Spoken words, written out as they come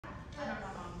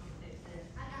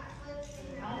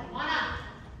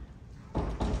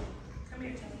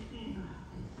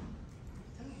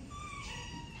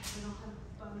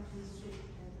gone to the street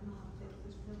and I'm gonna fix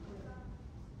this real quick.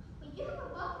 But you have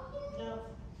a barbecue?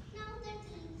 No. No, they're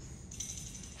things.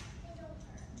 They don't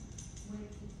hurt.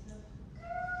 Weights and stuff.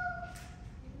 Girl,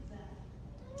 What is that?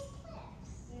 little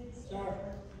clips. Sorry.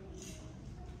 Look.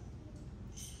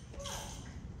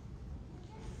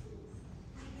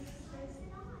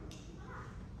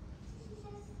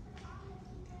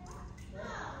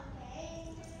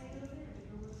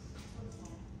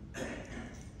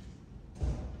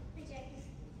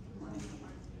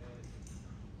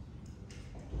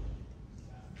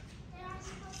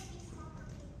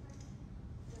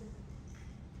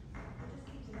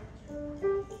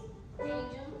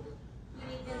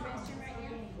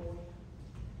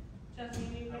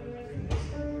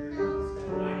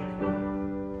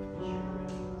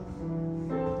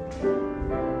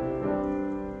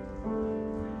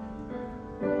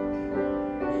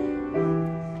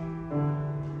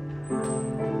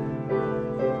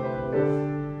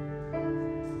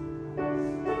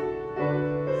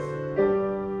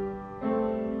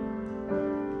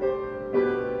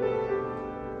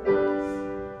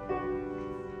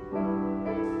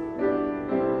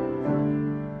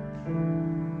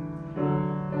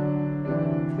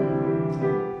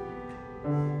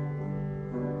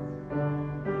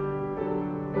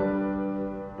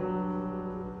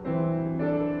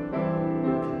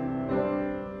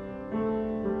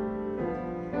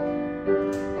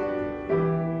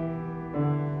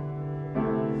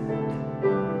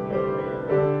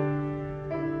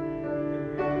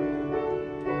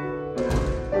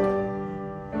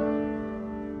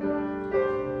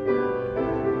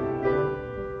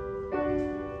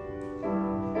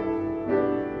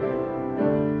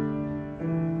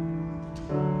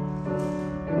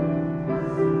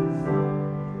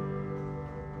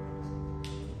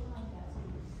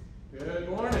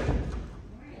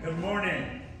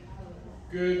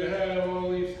 Good to have all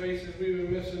these faces we've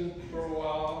been missing for a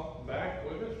while back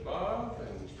with us, Bob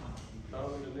and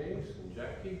Tom and Denise and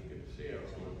Jackie. Good to see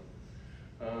everyone.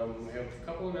 We have a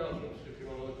couple announcements if you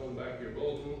want to look on the back of your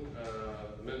bulletin.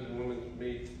 The Men's and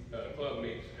Women's Club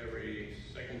meets every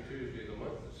second Tuesday of the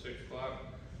month at 6 o'clock,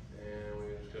 and we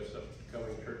discuss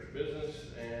upcoming church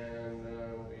business, and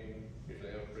we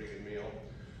usually have a pretty good meal.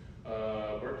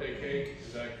 Birthday cake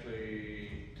is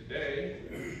actually today.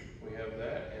 We have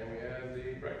that, and we have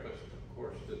the breakfast, of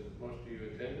course, that most of you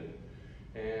attended.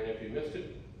 And if you missed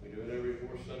it, we do it every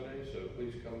fourth Sunday, so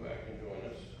please come back and join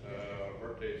us. Our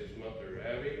birthdays this month are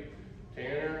Abby,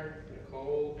 Tanner,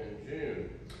 Nicole, and June.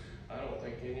 I don't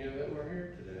think any of them are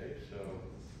here today, so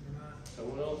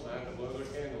someone else will have to blow their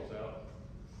candles out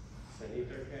and eat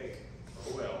their cake.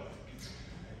 Oh well.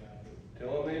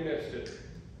 Tell them they missed it.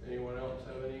 Anyone else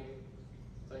have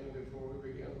anything before we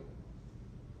begin?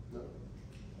 No?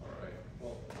 All right.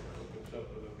 Well, open us up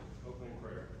with an opening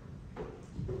prayer.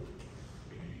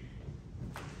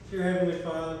 Dear Heavenly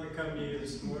Father, we come to you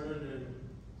this morning, and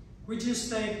we just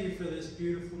thank you for this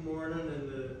beautiful morning and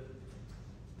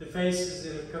the faces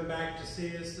that have come back to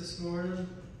see us this morning.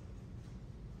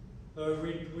 Lord,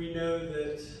 we know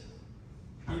that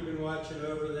you've been watching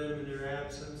over them in their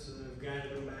absence and have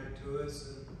guided them back to us.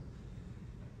 And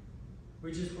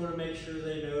we just want to make sure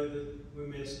they know that we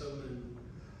miss them, and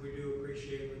we do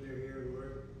appreciate when they're here,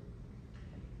 Lord.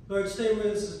 Lord, stay with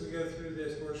us as we go through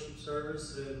this worship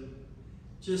service, and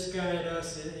just guide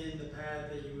us in the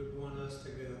path that you would want us to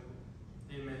go.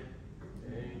 Amen.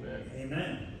 Amen.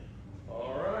 Amen.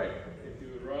 All right. If you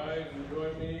would rise and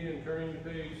join me in turning to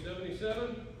page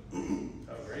 77.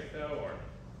 How great thou art.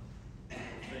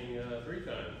 Sing 3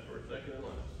 times for a second and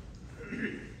last.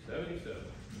 77.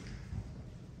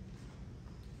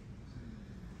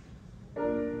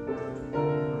 Thank you.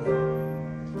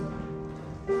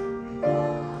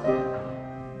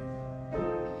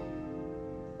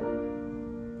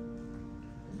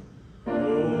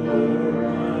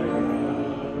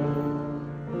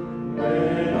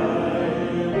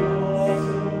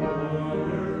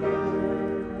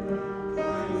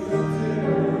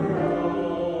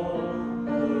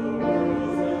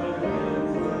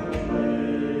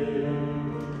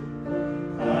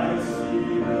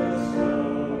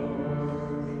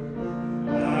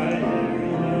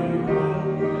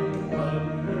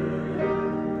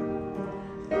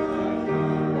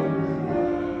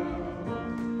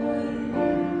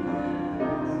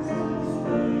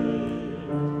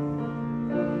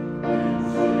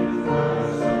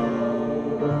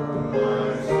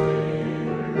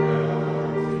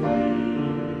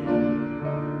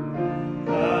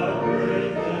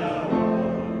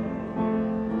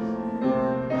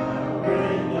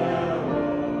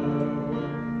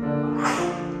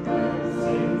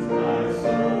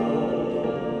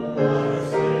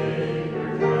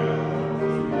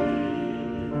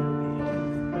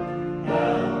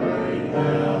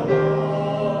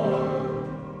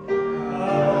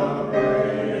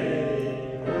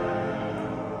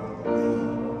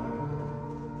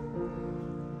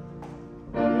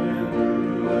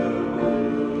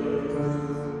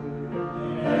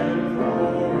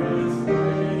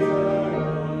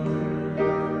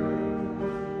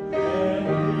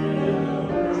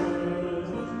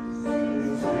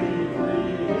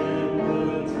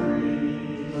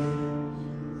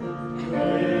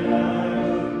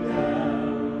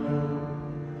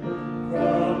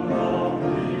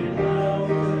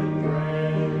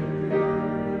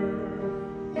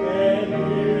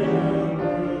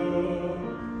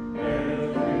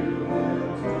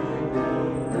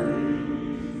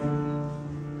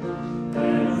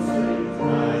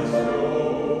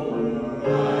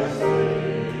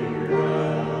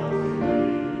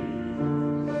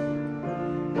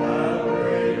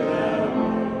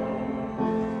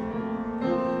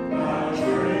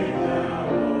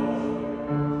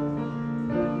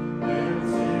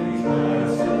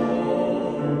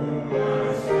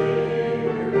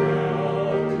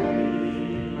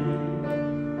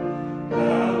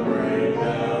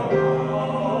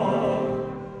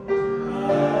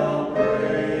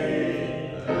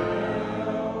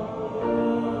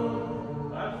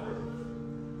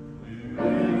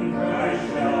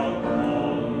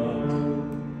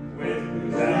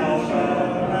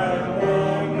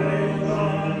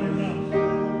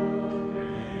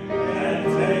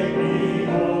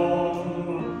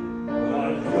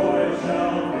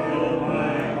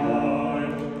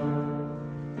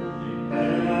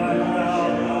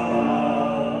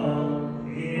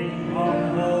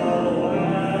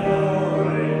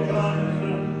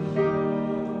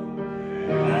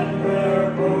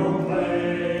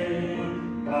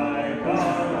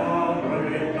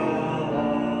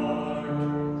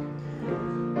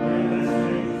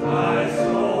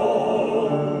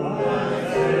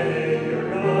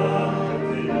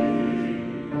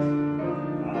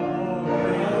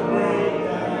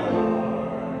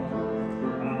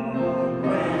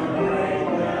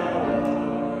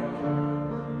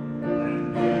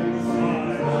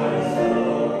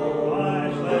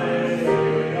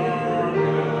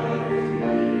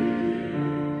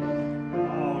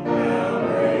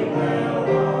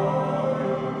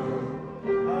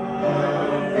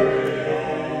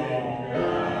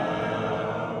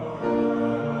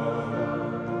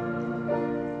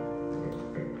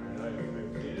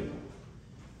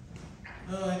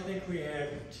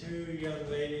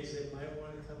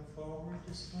 forward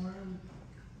this morning.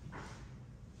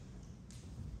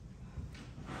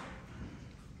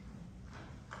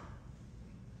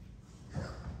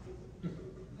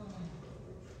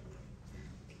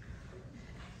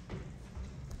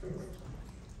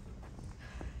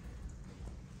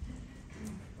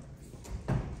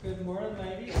 Good morning,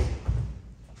 ladies.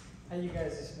 How you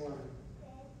guys this morning?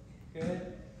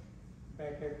 Good?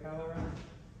 Back there coloring?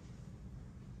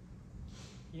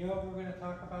 You know what we're going to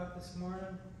talk about this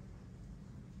morning?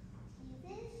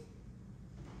 Jesus?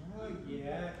 Oh,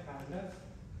 yeah, kind of.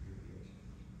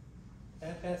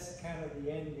 That's kind of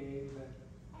the end game, but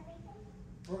Everything?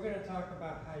 we're going to talk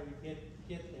about how you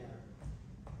get there.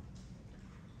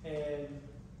 And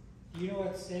do you know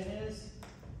what sin is?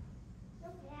 No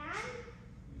plan?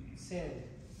 Sin.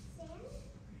 Sin?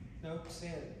 Nope,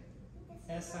 sin.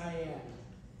 Because S-I-N.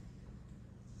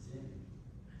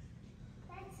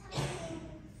 that's how you say sin.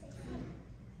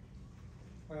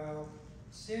 Well,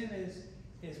 sin is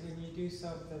when you do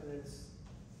something that's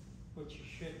what you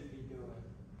shouldn't be doing.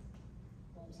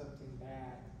 Something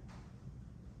bad.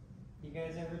 You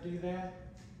guys ever do that?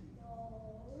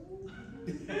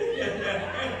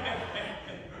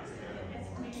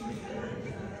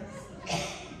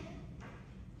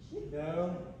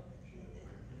 No?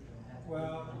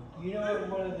 Well, you know what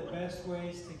one of the best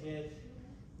ways to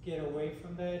get away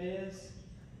from that is?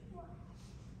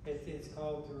 It's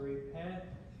called to repent,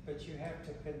 but you have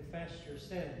to confess your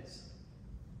sins.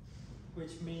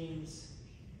 Which means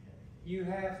you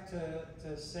have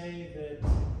to say that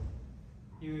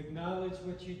you acknowledge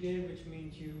what you did, which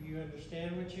means you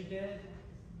understand what you did,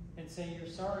 and say you're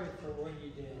sorry for what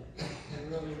you did,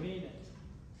 and really mean it.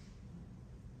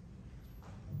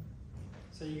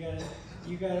 So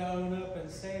you gotta own up and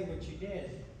say what you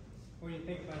did. What do you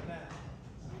think about that?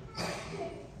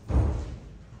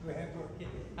 We have more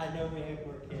kids. I know we have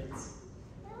more kids.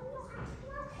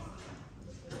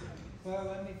 Well,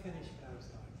 let me finish what I was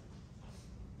talking.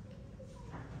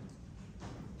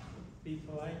 Be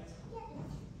polite.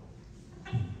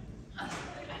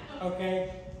 Okay.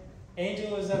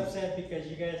 Angel is upset because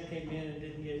you guys came in and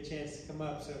didn't get a chance to come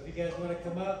up. So if you guys want to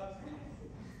come up.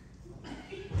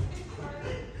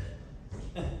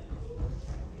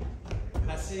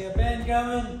 I see a Ben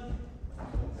coming.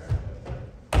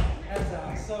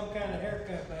 That's some kind of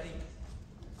haircut, buddy.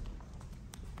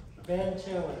 Ben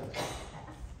chilling.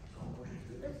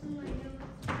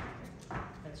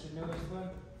 That's your newest one?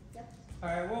 Yep.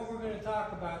 Alright, what we're going to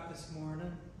talk about this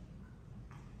morning,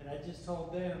 and I just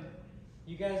told them,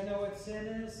 you guys know what sin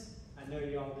is? I know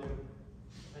y'all do.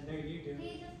 I know you do.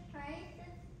 Jesus Christ?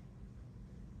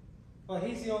 Well,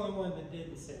 he's the only one that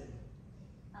didn't sin.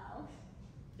 Oh.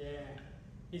 Yeah,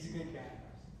 he's a good guy.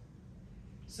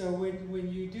 So when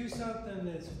you do something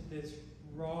that's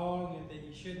wrong and that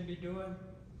you shouldn't be doing,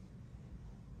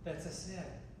 that's a sin.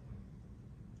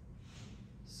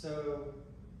 So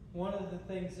one of the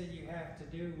things that you have to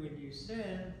do when you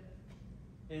sin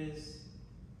is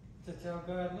to tell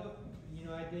God, look, you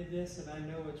know, I did this and I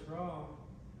know it's wrong.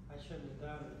 I shouldn't have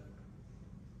done it.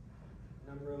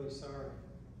 And I'm really sorry.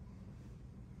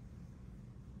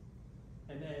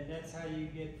 And that's how you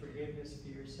get forgiveness for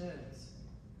your sins.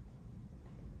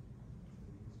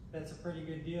 That's a pretty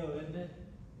good deal, isn't it?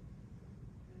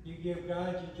 You give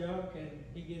God your junk and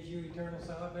He gives you eternal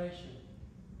salvation.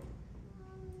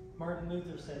 Martin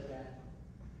Luther said that.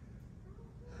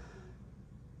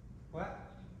 What?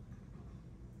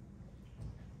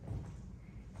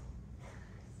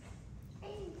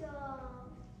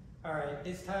 All right,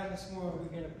 it's time this morning.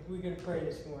 We're gonna pray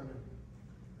this morning.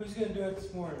 Who's gonna do it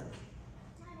this morning?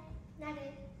 Not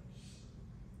it.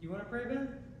 You want to pray, Ben?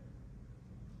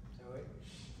 Zoe?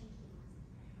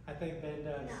 I think Ben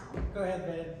does. No. Go ahead,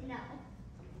 Ben. No.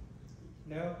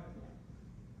 No?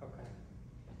 Okay.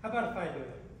 How about if I do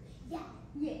it?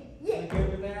 Yeah. Yeah. You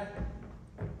good with that?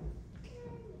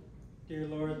 Dear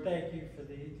Lord, thank you for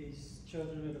these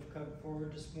children that have come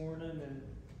forward this morning. And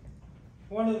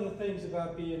one of the things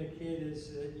about being a kid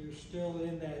is that you're still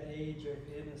in that age of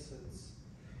innocence.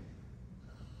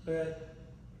 But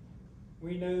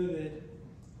we know that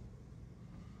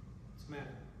it's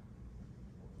matter.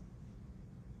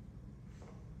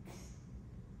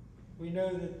 We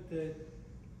know that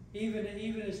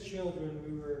even as children,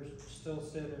 we were still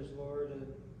sinners, Lord,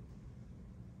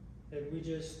 and we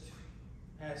just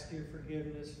ask your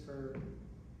forgiveness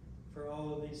for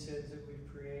all of these sins that we've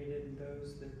created, and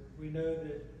those that we know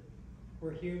that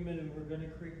we're human and we're going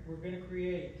to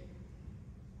create.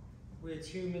 It's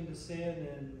human to sin,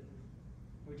 and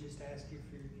we just ask you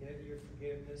for your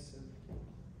forgiveness,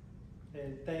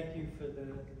 and thank you for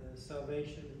the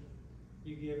salvation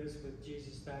you give us with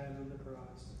Jesus dying on the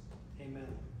cross. Amen.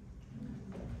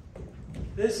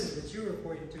 This is what you were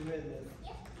pointing to, isn't it?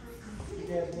 You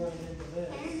guys want to into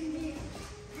this?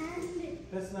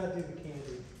 Let's not do the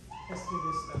candy. Let's do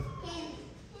this stuff.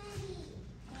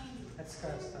 That's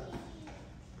Scott's stuff.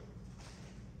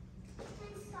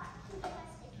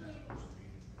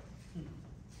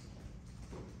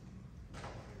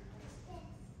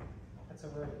 That's a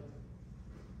ring.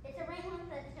 It's a ring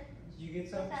with a Did you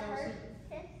get some, with a Chelsea?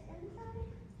 Hershey's inside.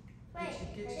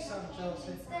 Wait, Get you some,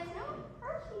 Chelsea. there's no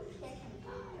Hershey's kiss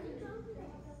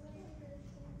inside.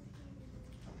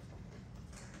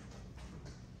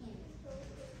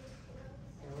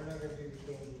 Yeah, we're not going to do the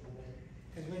candy today.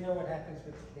 Because we know what happens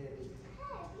with the candy.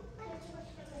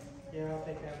 Yeah, I'll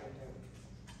take that one too.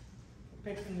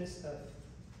 Pick from this stuff.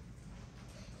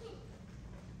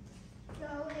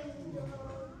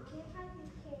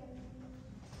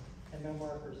 And no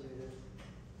markers either.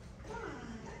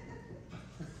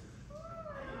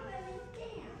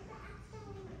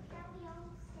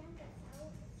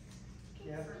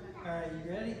 Yeah. Alright,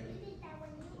 you ready?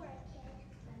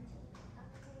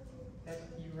 That's,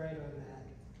 you right on that.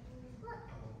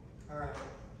 Alright.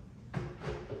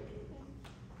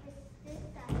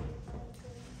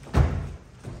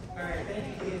 Alright, thank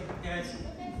you again, guys.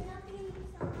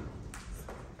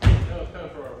 Now it's time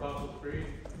for our Apostles' Creed.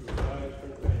 Revised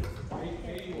from page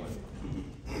 81.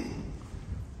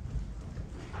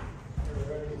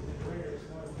 Everybody is the greatest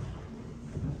one.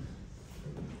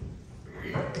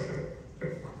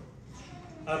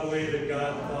 I believe in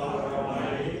God the Father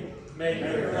Almighty,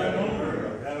 maker of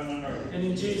heaven and earth, and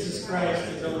in Jesus Christ,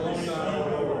 his only Son, our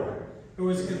Lord, who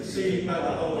was conceived by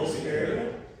the Holy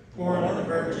Spirit, born of the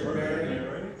Virgin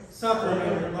Mary, suffered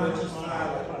under Pontius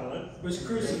Pilate, was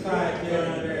crucified, dead,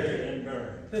 and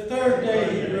buried. The third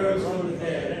day he rose from the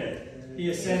dead. He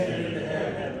ascended into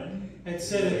heaven, and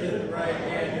sitteth at the right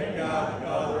hand of God the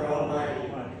Father Almighty.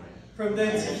 From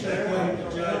thence he shall come to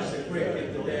judge the quick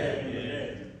and the dead.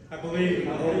 I believe in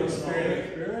the Holy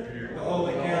Spirit, the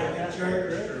Holy Catholic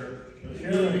Church, the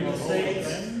communion of saints,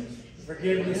 the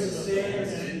forgiveness of sins,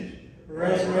 the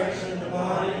resurrection of the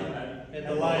body, and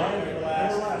the life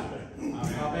everlasting.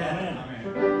 Amen.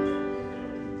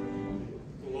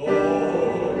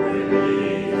 Glory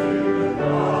be to the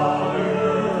Father,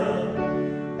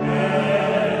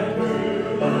 and to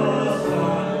the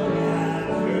Son, and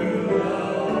to the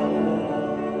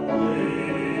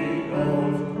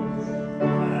Holy Ghost,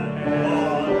 and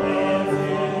as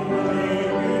in the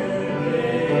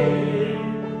beginning,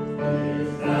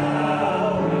 is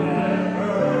now and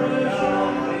ever shall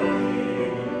be,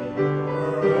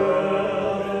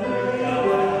 world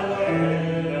without end.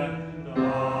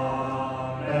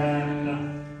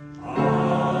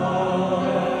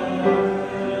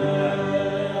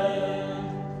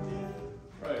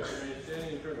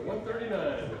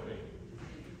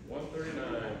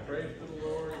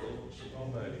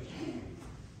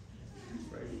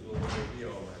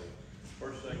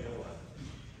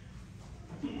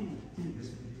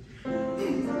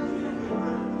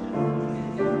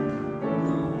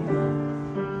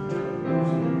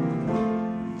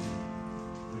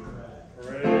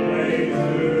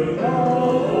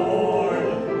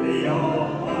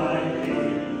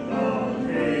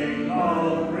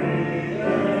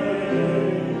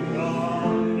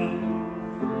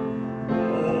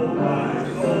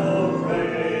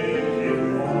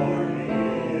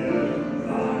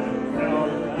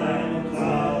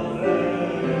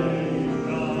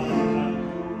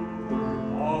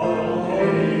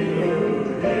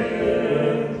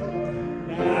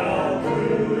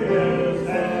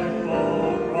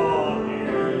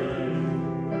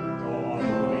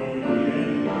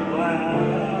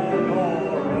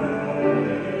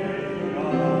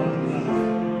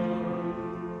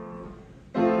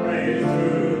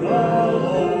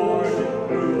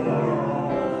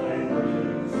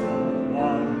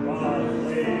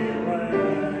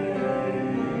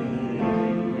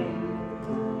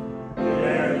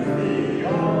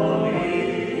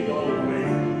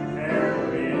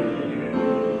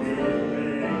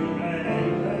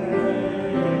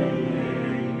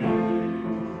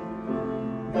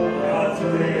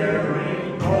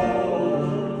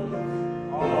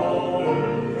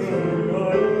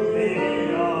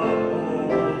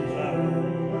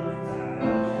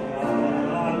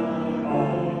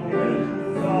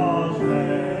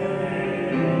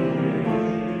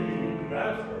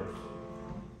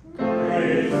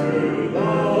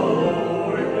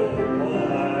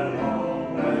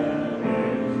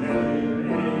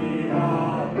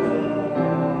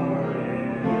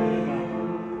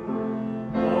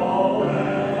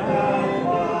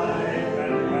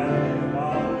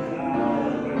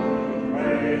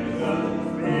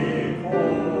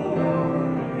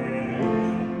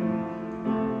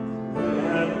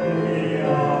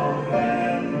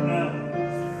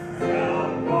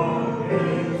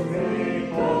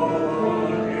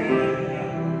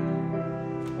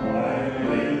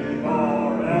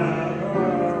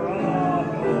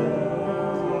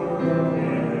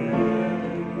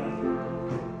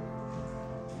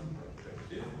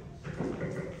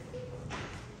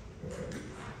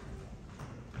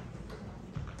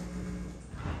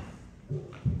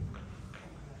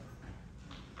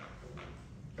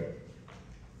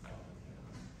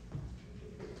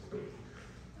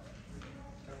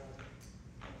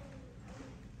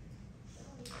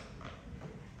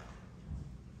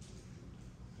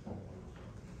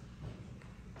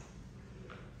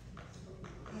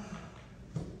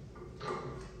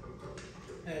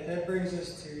 that brings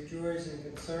us to joys and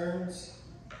concerns.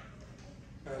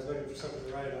 I was looking for something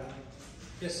to write on.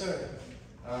 Yes, sir.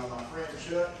 My friend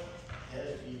Chuck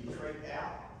has the trach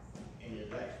out and is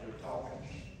actually talking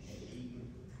and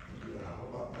eating and doing a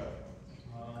whole lot better.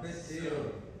 Good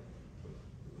deal.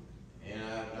 And I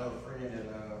have another friend that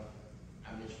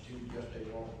I mentioned to you yesterday,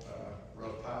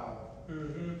 Russ Powell,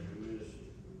 Mm-hmm. who is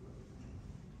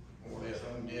more or less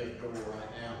on death's door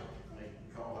right now. They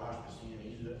call hospice in.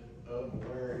 He's up and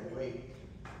wearing weight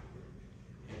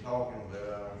and talking,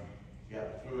 but he's got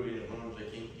fluid in his lungs they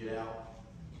can't get out.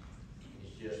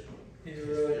 It's just He's a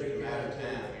really just a good matter of guy.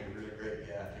 time. He's a really great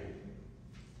guy too.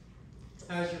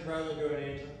 How's your brother doing,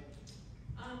 Angel?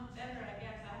 Better, I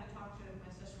guess. I had to talk to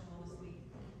my sister-in-law this week.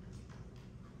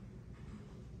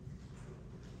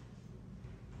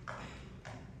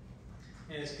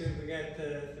 And it's good we got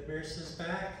the nurses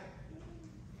back.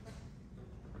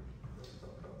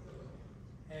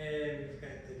 And we've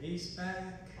got the niece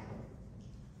back.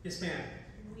 Yes, ma'am.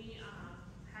 We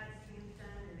had scans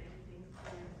done and everything's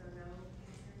clear, so no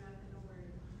cancer, nothing to worry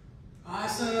about.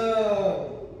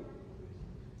 Awesome.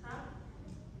 Huh?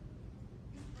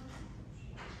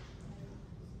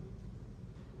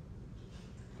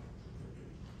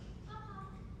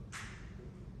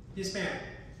 Yes, ma'am.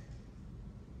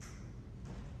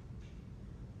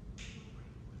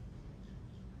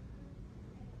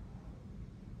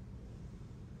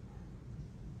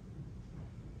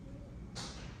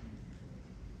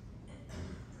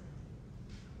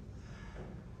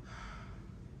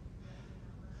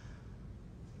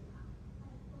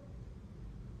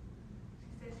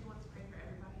 She said she wants to pray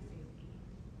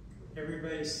for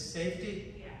everybody's safety. Everybody's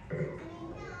safety? Yeah. No.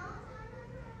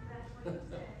 That's what you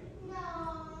said. No.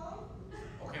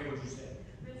 Okay, what'd you say?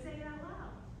 Then say it out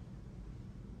loud.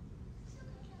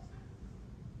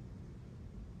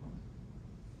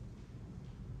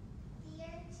 Dear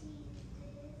Jesus,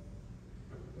 please,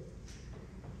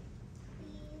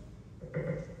 give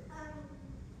our happy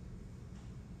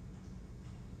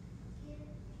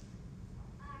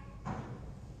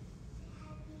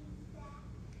back.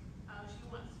 Oh, she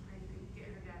wants to pray to get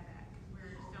her dad back.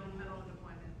 We're still in the middle of an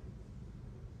appointment.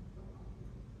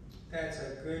 That's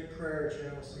a good prayer,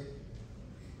 Chelsea.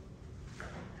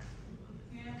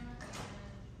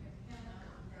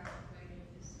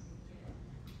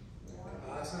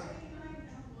 Awesome.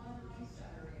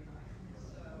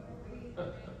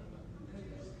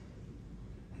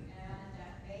 And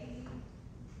that baby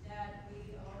that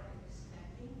we are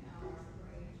expecting, our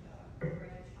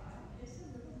grandchild, is a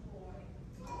little boy.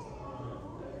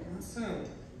 Awesome.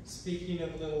 Speaking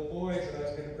of little boys, I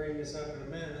was going to bring this up in a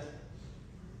minute.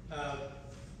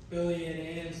 Billy and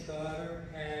Ann's daughter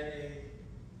had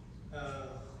a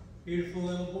beautiful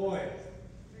little boy.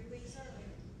 3 weeks early.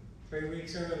 3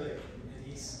 weeks early, and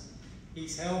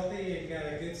he's healthy and got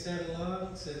a good set of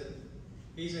lungs, and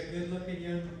he's a good-looking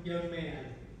young man.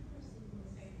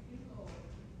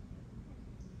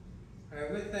 All right,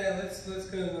 with that, let's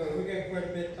go. We got quite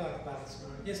a bit to talk about this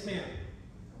morning. Yes, ma'am.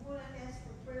 I want to ask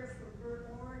for prayer for Bert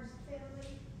Warren's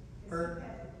family. Bert?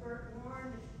 Bert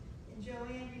Warren and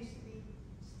Joanne used to be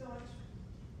staunch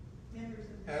members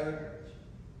of the Howard? church.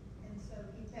 And so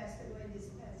he passed away this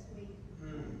past week. So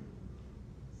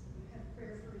have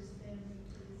prayer for his family,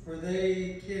 please. Were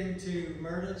they kin to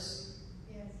Myrna's?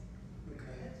 Yes,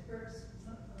 Okay. that's Bert's, I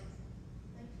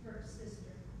think Bert's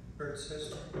sister. Bert's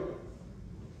sister.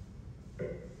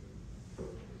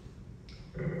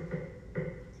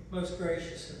 Most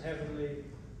gracious and heavenly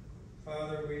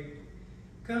Father, we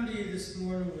come to you this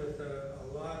morning with a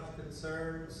lot of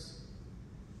concerns.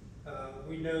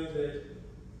 We know that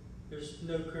there's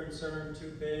no concern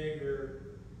too big or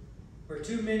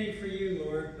too many for you,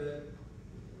 Lord, but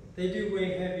they do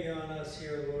weigh heavy on us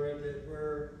here, Lord, that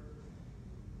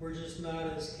we're just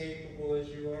not as capable as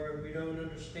you are, and we don't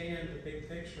understand the big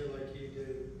picture like you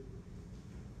do.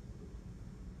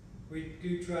 We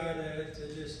do try to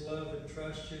just love and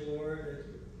trust you, Lord,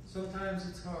 and sometimes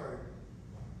it's hard.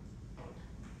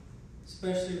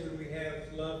 Especially when we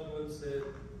have loved ones that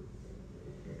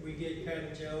we get kind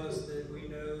of jealous that we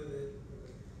know that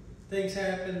things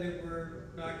happen that we're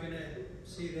not going to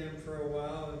see them for a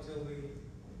while until we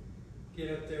get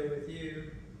up there with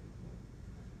you.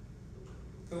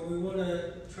 But we want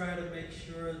to try to make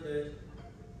sure that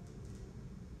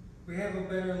we have a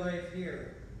better life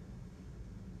here.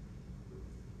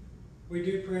 We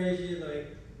do praise you, like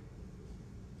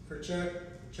for Chuck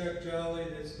Jolly,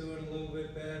 that's doing a little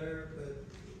bit better, but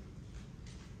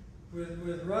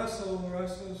with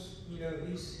Russell's,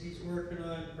 he's working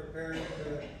on preparing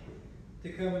to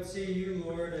come and see you,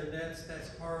 Lord, and that's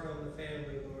hard on the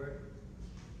family, Lord.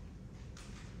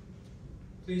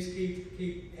 Please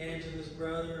keep Angela's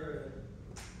brother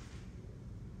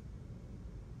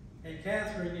and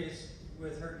Catherine is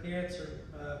with her cancer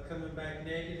coming back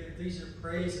negative. These are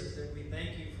praises that we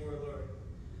thank you for, Lord.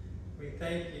 We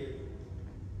thank you.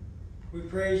 We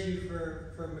praise you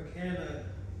for McKenna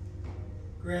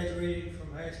graduating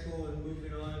from high school and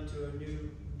moving on to a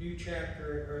new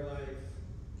chapter in her life.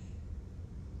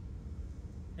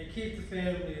 And keep the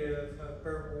family of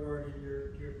Burt Warren in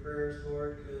your prayers,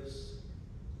 Lord, because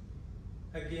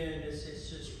again, it's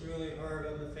just really hard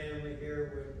on the family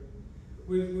here.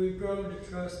 We've grown to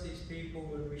trust these people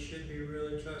when we should be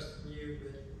really trusting you,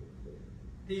 but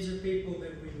these are people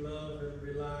that we love and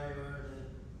rely on,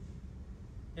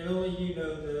 and only you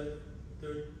know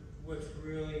what's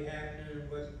really happening and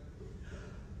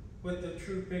what the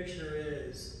true picture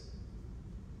is.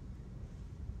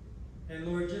 And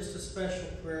Lord, just a special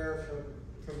prayer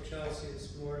from Chelsea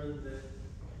this morning that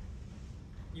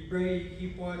you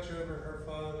keep watch over her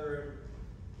father and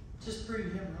just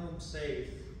bring him home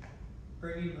safe.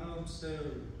 Bring him home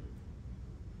soon.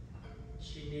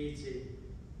 She needs him.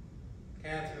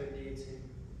 Catherine needs him.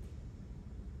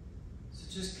 So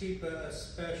just keep a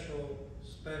special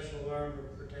arm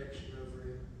of protection over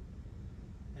him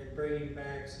and bring him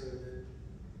back so that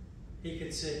he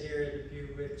can sit here in the pew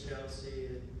with Chelsea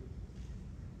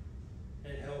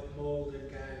and help mold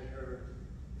and guide her.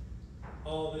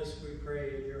 All this we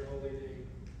pray in your holy name.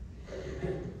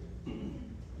 Amen.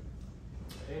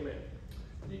 Amen.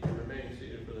 You can remain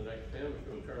seated for the next hymn.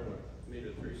 We're going to turn with me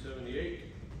to 378.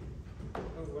 Oh,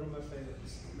 one of my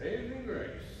favorites. Amazing Grace.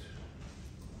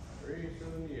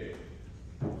 378.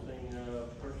 Sing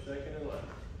first, second, and last.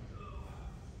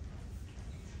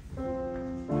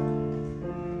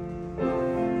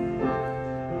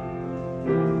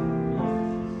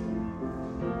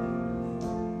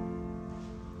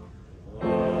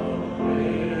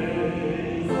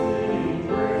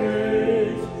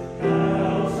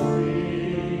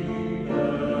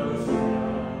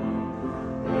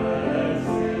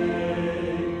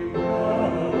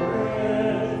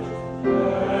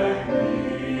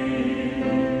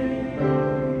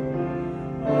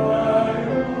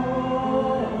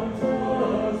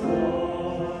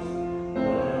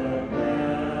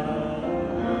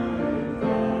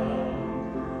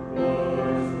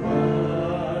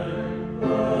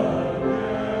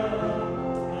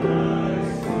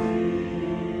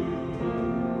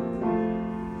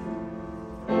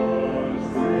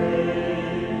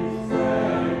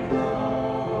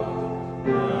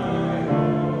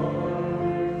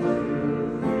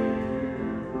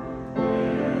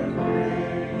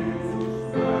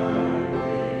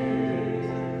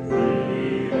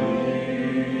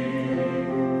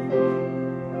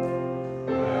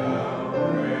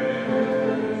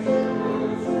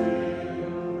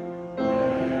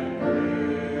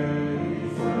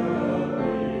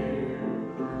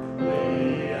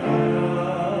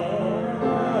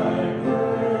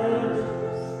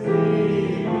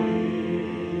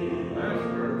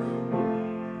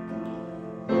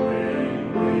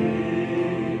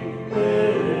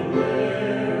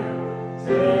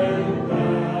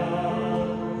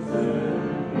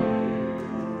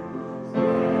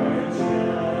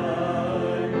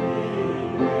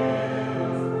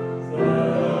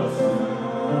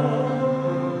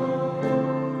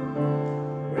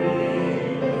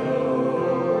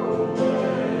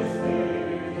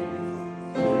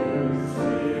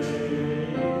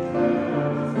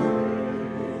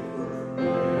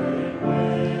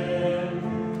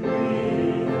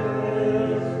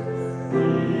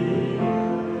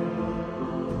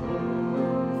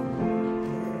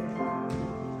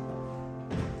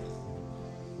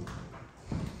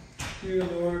 Dear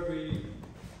Lord, we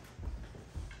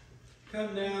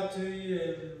come now to you,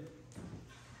 and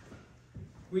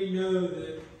we know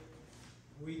that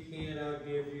we can't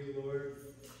outgive you, Lord,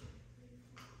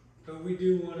 but we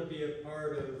do want to be a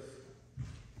part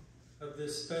of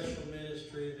this special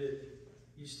ministry that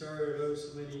you started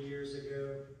so many years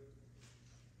ago.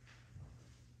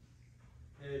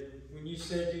 And when you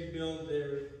said you build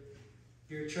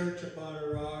your church upon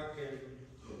a rock, and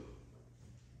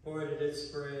boy, did it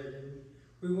spread. And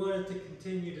we want it to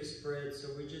continue to spread, so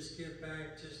we just give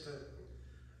back just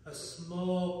a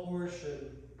small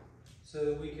portion so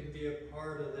that we can be a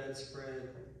part of that spread.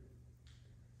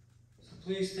 So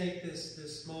please take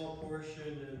this small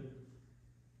portion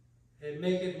and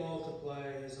make it multiply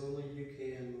as only you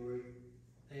can, Lord.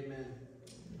 Amen.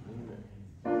 Amen.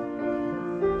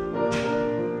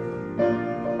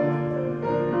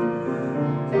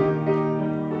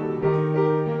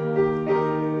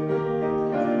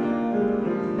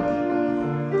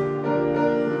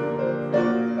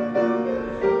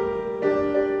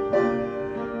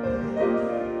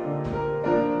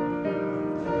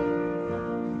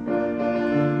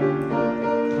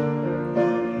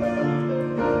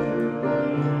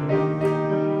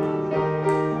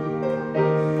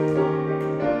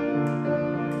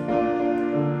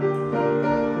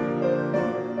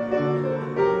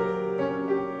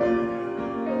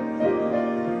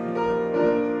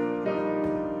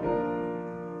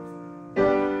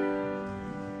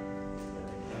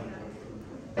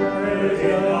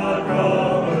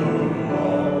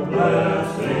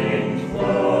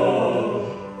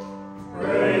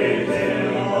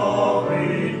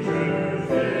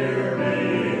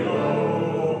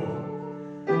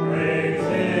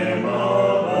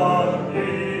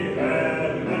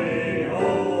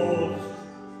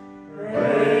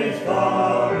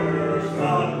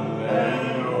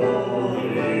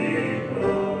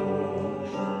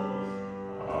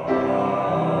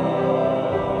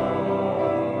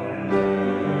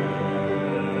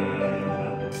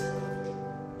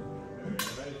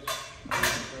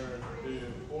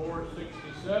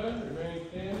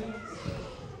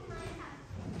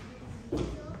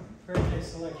 your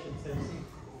selection, Stacy.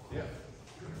 Yeah.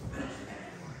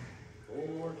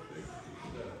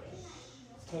 467.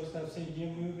 Supposed to have seen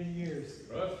Jim move in years.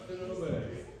 Trust and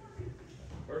obey.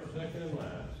 First, second, and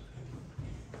last.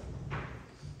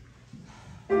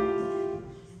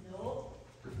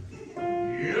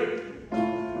 Yep.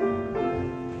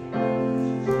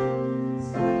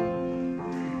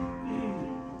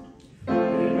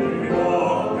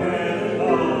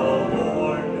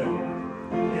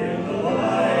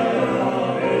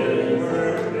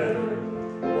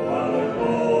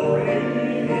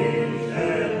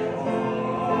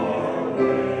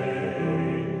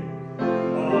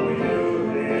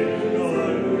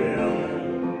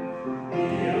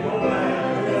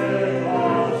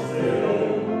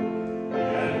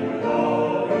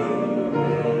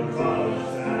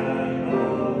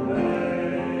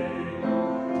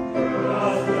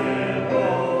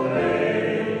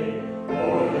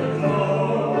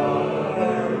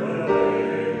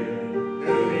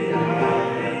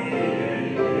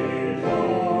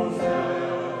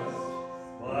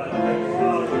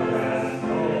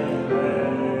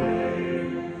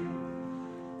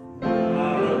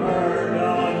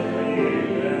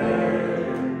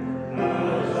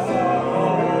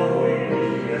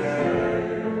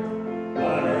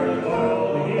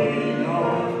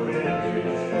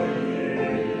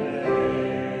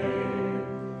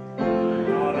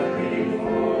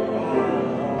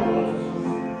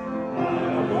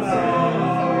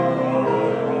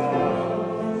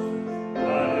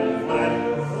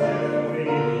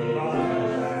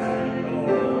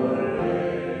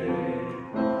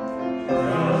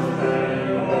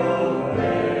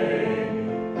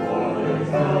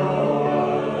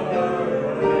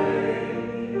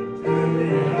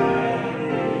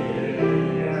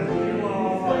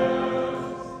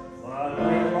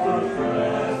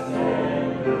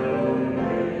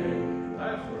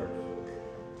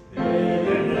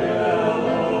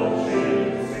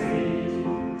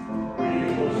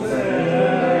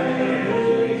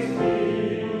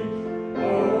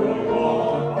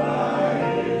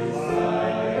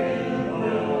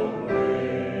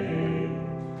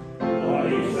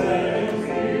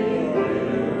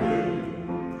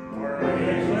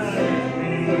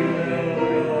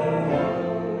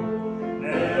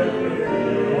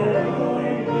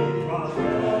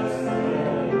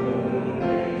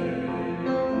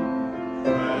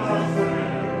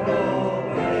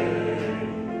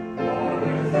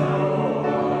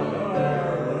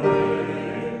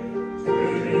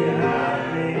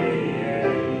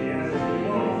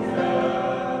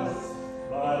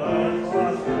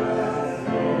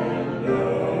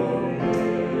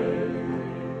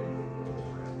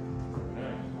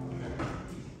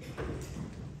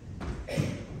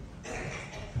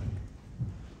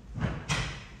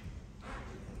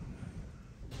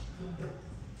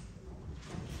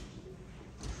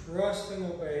 Trust and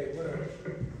obey. What a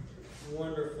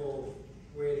wonderful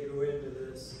way to go into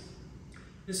this.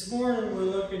 This morning we're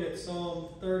looking at Psalm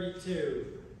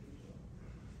 32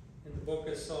 in the book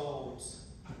of Psalms.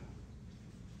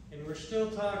 And we're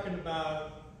still talking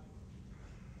about,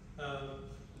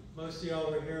 most of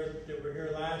y'all were here that were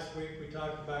here last week, we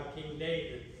talked about King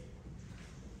David.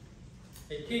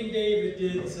 And King David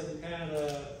did some kind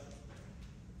of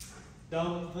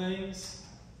dumb things.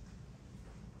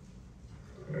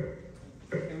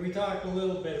 And we talked a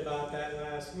little bit about that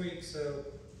last week. So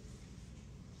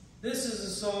this is a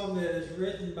psalm that is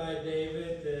written by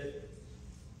David. That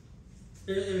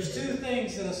there's two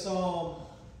things that a psalm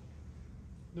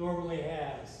normally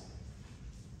has.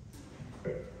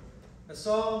 A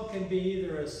psalm can be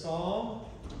either a psalm,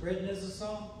 written as a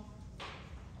psalm,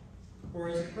 or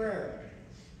as a prayer,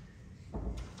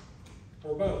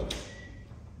 or both.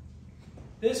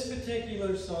 This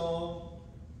particular psalm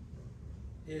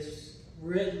is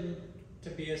written to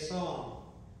be a song,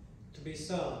 to be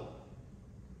sung.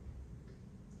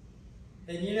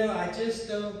 And you know, I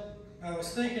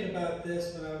was thinking about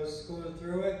this when I was going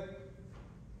through it.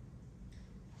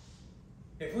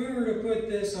 If we were to put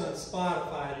this on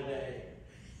Spotify today,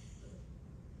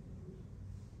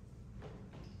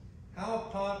 how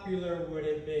popular would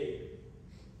it be?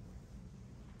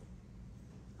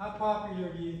 How popular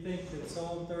do you think that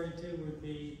Psalm 32 would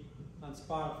be on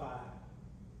Spotify?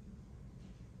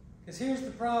 Because here's the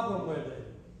problem with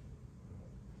it.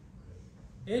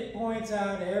 It points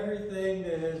out everything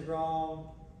that is wrong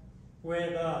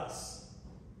with us.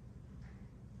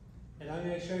 And I'm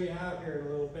going to show you how here in a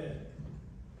little bit.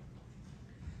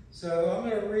 So I'm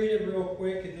going to read it real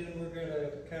quick and then we're going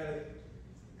to kind of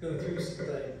go through some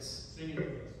things. Sing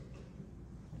it.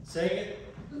 Sing it.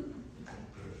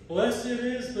 Blessed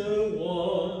is the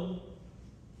one.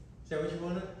 Is that what you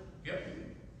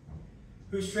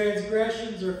whose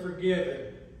transgressions are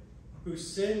forgiven, whose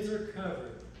sins are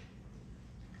covered.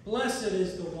 Blessed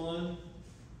is the one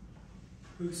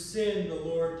whose sin the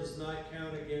Lord does not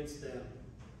count against them,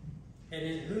 and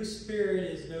in whose spirit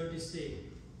is no deceit.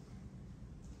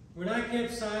 When I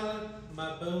kept silent,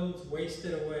 my bones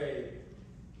wasted away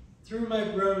through my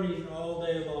groaning all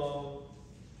day long,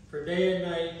 for day and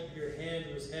night your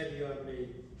hand was heavy on me.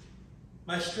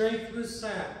 My strength was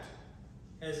sapped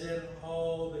as in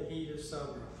all the heat of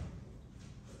summer.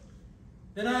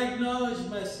 Then I acknowledged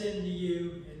my sin to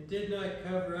you and did not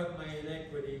cover up my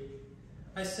iniquity.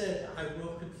 I said, I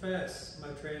will confess my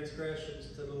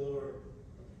transgressions to the Lord,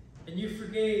 and you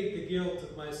forgave the guilt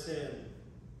of my sin.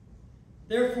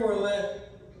 Therefore let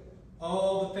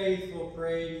all the faithful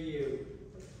pray to you.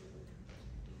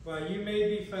 While you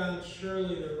may be found,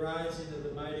 surely the rising of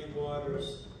the mighty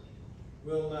waters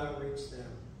will not reach them.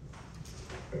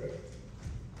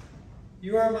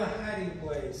 You are my hiding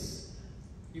place.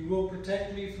 You will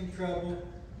protect me from trouble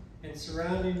and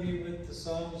surrounding me with the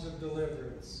songs of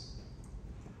deliverance.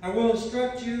 I will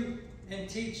instruct you and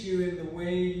teach you in the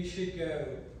way you should go.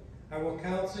 I will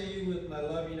counsel you with my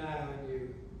loving eye on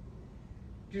you.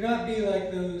 Do not be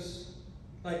like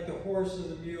the horse or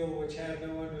the mule, which have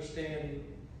no understanding,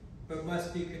 but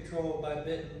must be controlled by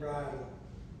bit and bridle,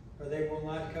 or they will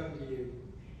not come to you.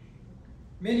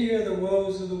 Many are the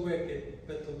woes of the wicked,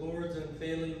 but the Lord's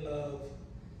unfailing love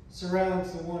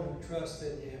surrounds the one who trusts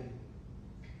in him.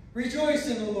 Rejoice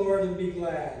in the Lord and be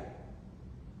glad.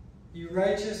 You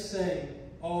righteous sing,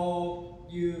 all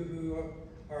you who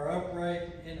are upright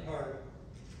in heart.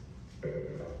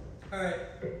 All right,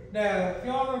 now if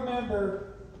y'all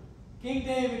remember, King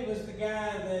David was the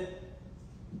guy that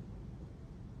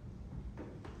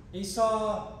he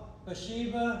saw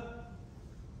Bathsheba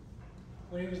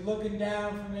when he was looking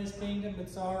down from his kingdom and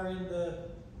saw her in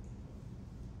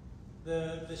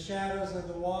the shadows of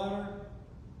the water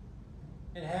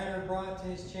and had her brought to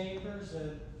his chambers.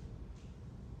 And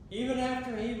even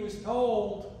after he was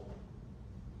told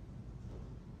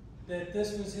that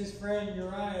this was his friend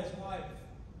Uriah's wife,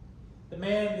 the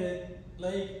man that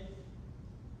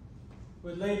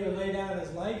would later lay down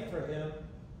his life for him,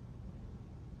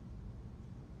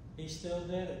 he still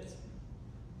did it.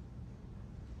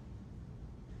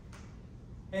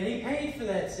 And he paid for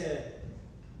that sin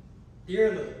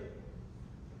dearly.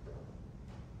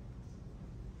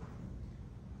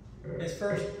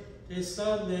 His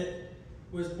son that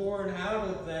was born out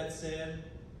of that sin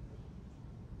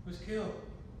was killed.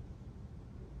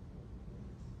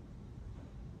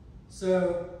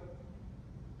 So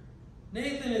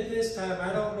Nathan at this time,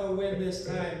 I don't know when this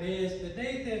time is, but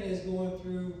Nathan is going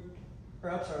through,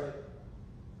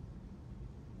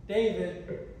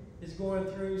 David is going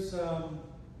through some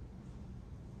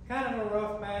kind of a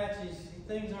rough patch.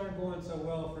 Things aren't going so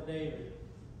well for David.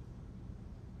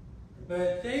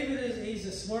 But David he's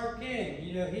a smart king.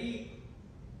 You know, he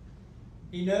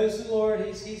knows the Lord.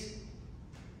 He's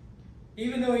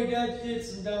even though he did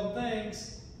some dumb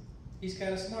things, he's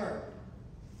kind of smart.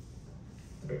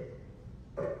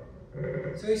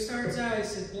 So he starts out, he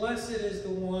said, blessed is the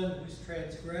one whose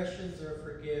transgressions are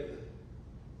forgiven.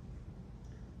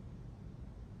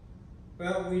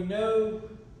 Well, we know,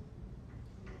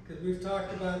 because we've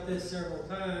talked about this several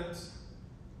times,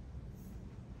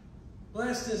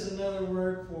 blessed is another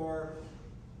word for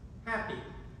happy.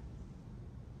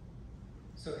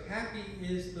 So happy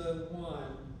is the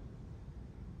one.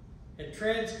 And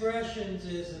transgressions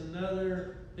is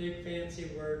another big fancy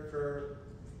word for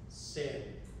sin.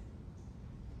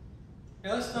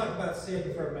 Now let's talk about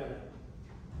sin for a minute.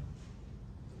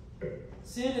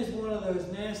 Sin is one of those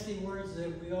nasty words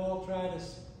that we all try to...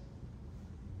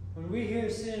 When we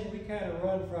hear sin, we kind of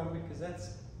run from it because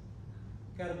that's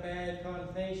got a bad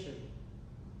connotation.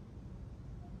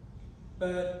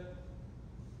 But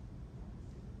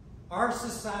our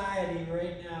society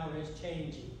right now is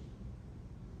changing.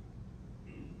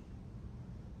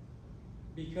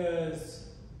 Because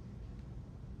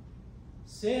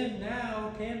sin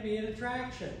now can be an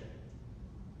attraction.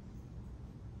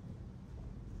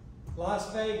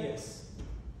 Las Vegas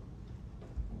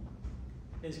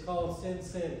is called Sin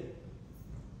City.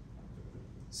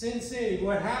 Sin City,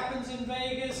 what happens in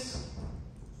Vegas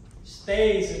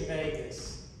stays in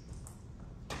Vegas.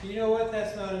 You know what?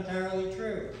 That's not entirely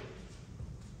true.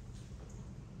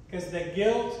 Because the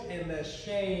guilt and the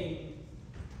shame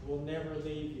will never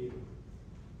leave you.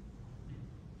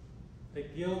 The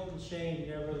guilt and shame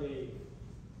never leave.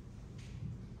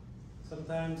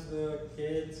 Sometimes the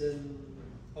kids and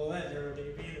all that never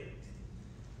leave either,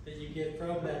 that you get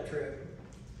from that trip.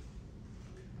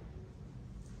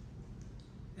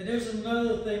 And there's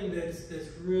another thing that's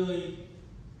really,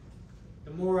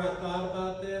 the more I thought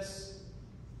about this,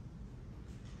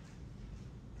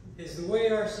 is the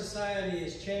way our society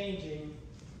is changing.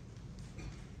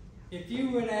 If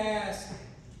you would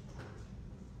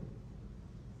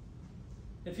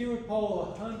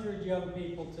poll 100 young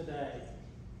people today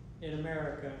in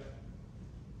America,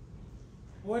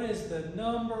 what is the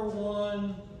number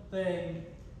one thing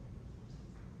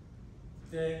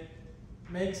that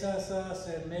makes us us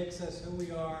and makes us who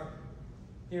we are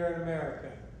here in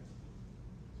America?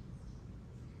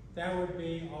 That would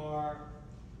be our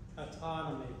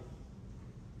autonomy.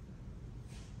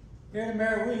 Here in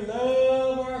America, we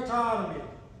love our autonomy.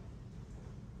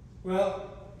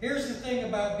 Well, here's the thing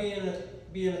about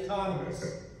being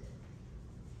autonomous.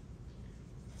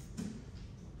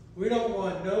 We don't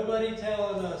want nobody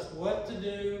telling us what to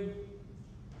do,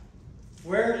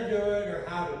 where to do it, or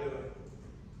how to do it.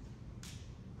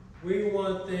 We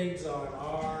want things on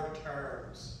our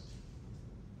terms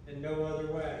and no other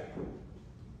way.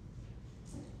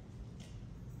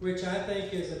 Which I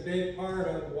think is a big part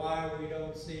of why we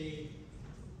don't see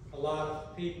a lot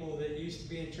of people that used to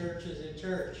be in churches in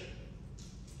church.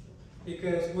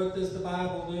 Because what does the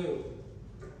Bible do?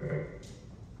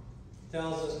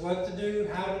 Tells us what to do,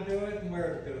 how to do it, and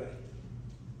where to do it.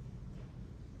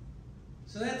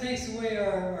 So that takes away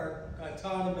our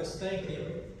autonomous thinking.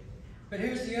 But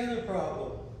here's the other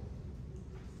problem.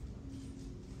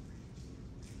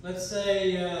 Let's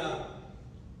say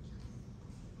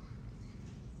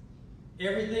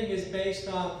everything is based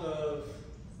off of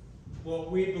what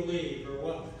we believe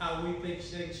or how we think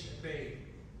things should be,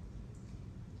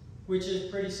 which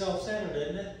is pretty self-centered,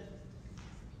 isn't it?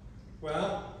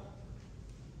 Well,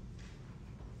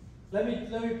 let me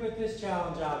put this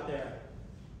challenge out there.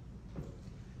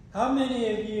 How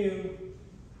many of you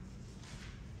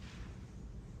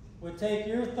would take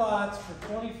your thoughts for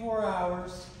 24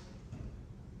 hours,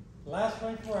 the last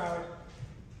 24 hours,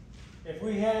 if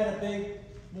we had a big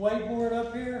whiteboard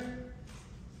up here?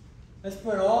 Let's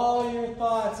put all your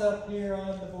thoughts up here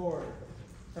on the board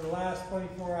for the last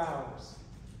 24 hours.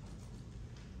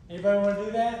 Anybody want to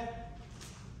do that?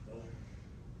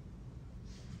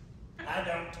 I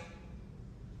don't.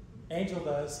 Angel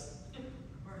does.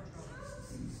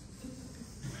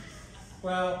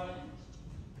 Well,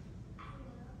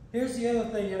 here's the other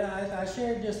thing, and I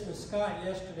shared this with Scott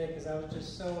yesterday because I was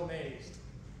just so amazed.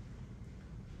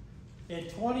 In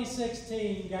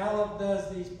 2016, Gallup does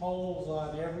these polls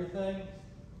on everything.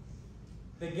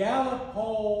 The Gallup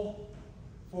poll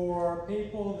for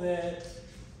people that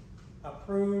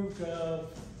approved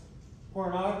of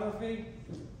pornography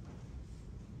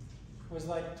was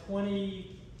like 23%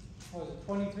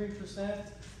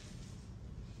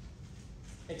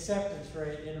 acceptance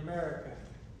rate in America.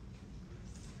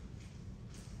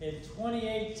 In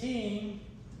 2018,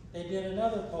 they did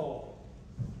another poll.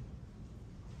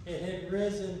 It had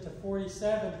risen to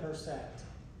 47%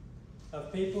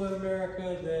 of people in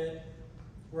America that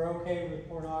were okay with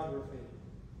pornography.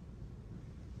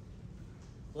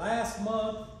 Last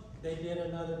month, they did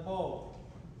another poll.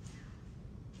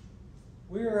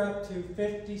 We were up to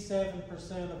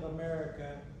 57% of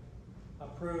America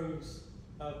approves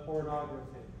of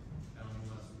pornography.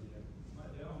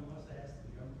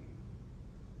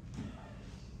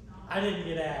 I didn't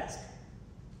get asked.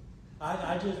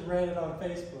 I just read it on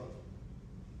Facebook.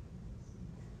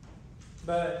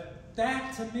 But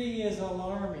that to me is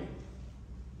alarming.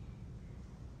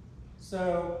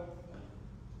 So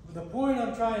the point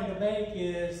I'm trying to make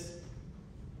is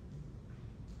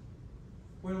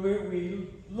when we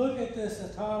look at this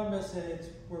autonomous and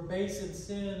we're basing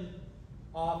sin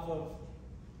off of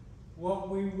what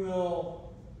we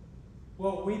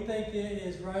think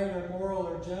is right or moral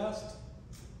or just,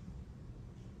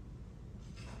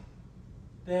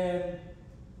 then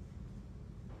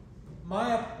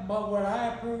what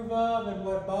I approve of and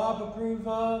what Bob approves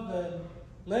of and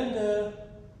Linda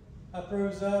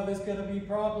approves of is going to be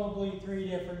probably 3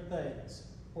 different things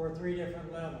or 3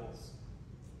 different levels.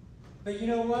 But you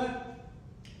know what?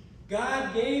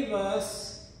 God gave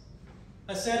us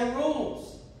a set of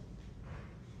rules.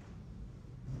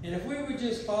 And if we would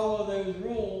just follow those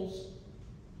rules,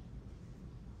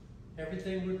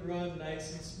 everything would run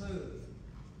nice and smooth.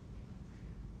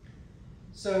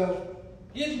 So,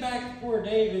 getting back to poor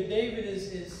David, David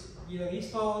is he's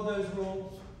followed those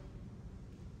rules.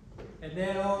 And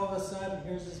then all of a sudden,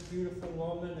 here's this beautiful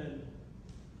woman, and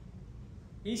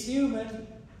he's human.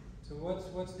 So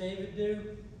what's David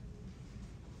do?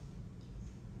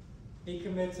 He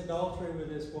commits adultery with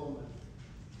this woman.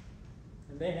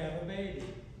 And they have a baby.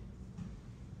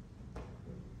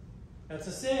 That's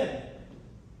a sin.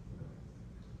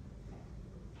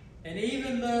 And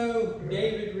even though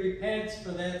David repents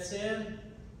for that sin,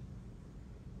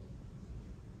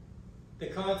 the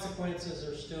consequences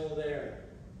are still there.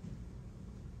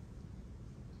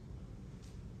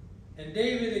 And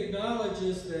David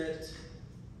acknowledges that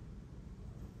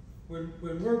when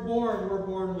we're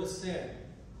born with sin.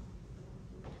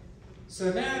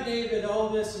 So now David, all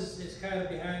this is kind of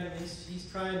behind him. He's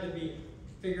trying to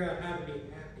figure out how to be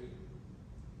happy.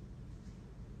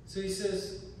 So he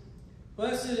says,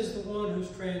 "Blessed is the one whose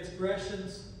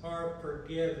transgressions are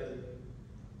forgiven,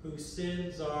 whose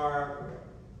sins are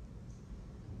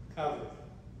covered."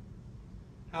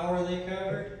 How are they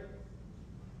covered?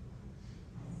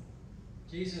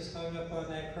 Jesus hung up on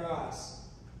that cross.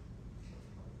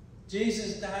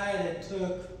 Jesus died and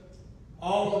took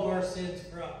all of our sins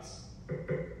for us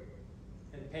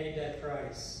and paid that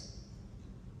price.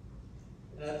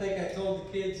 And I think I told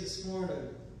the kids this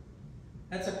morning,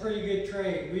 that's a pretty good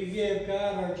trade. We give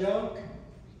God our junk,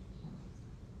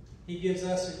 He gives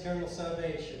us eternal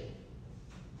salvation.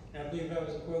 And I believe that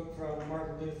was a quote from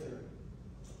Martin Luther.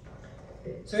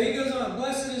 So he goes on,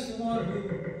 "Blessed is the one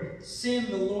whose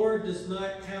sin the Lord does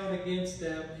not count against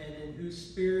them, and in whose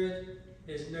spirit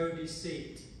is no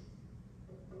deceit."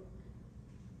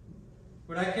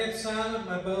 When I kept silent,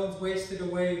 my bones wasted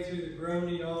away through the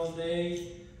groaning all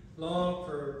day long,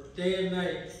 for day and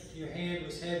night your hand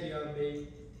was heavy on me,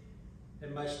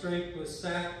 and my strength was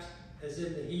sapped as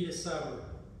in the heat of summer.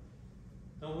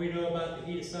 Don't we know about the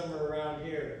heat of summer around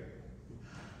here?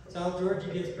 South Georgia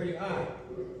gets pretty hot.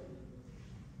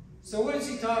 So what is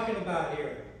he talking about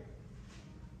here?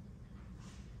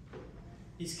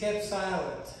 He's kept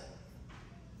silent.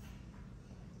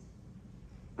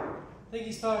 I think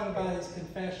he's talking about his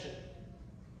confession.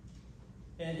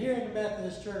 And here in the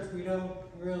Methodist Church, we don't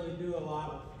really do a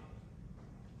lot of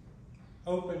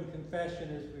open confession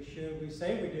as we should. We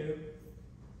say we do,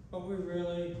 but we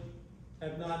really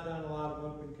have not done a lot of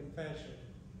open confession.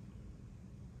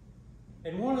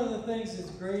 And one of the things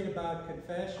that's great about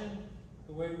confession,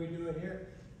 the way we do it here,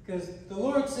 because the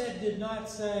Lord did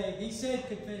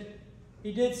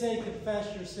say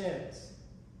confess your sins.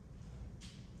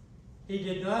 He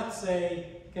did not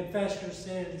say confess your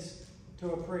sins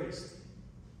to a priest.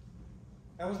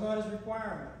 That was not his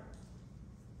requirement.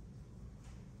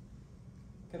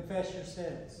 Confess your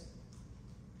sins.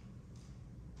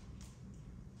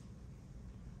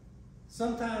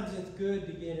 Sometimes it's good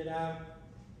to get it out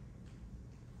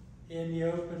in the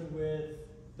open with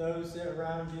those that are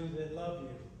around you that love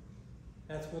you.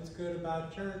 That's what's good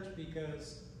about church,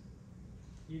 because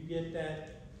you get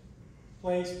that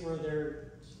place where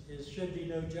there should be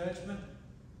no judgment,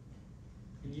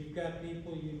 and you've got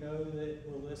people you know that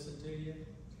will listen to you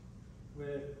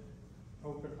with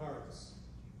open hearts.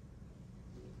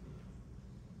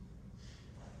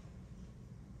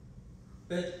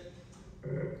 But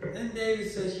then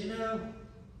David says,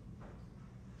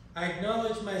 I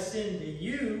acknowledge my sin to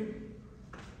you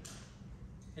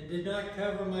and did not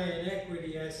cover my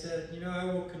iniquity. I said, I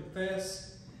will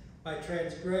confess my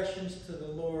transgressions to the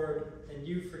Lord, and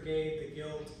you forgave the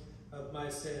guilt of my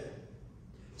sin.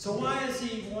 So why is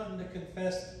he wanting to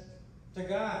confess to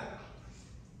God?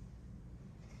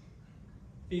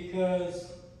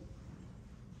 Because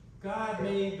God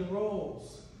made the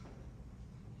rules.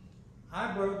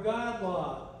 I broke God's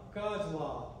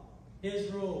law,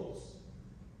 His rules.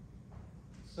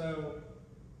 So,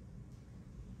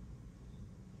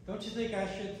 don't you think I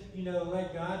should,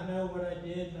 let God know what I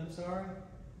did and I'm sorry?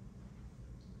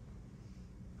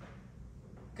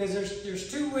 Because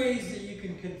there's two ways that you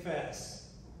can confess.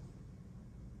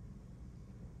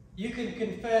 You can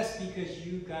confess because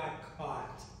you got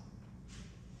caught.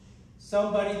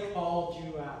 Somebody called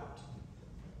you out.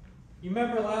 You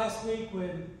remember last week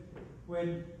when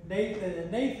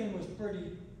Nathan was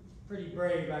pretty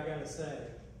brave, I gotta say.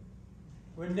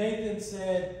 When Nathan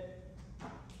said,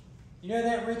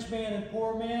 that rich man and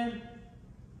poor man?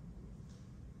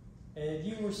 And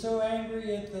you were so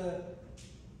angry at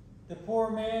the poor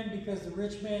man because the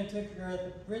rich man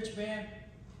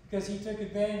because he took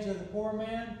advantage of the poor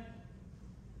man?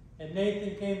 And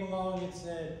Nathan came along and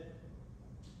said,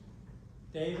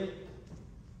 David,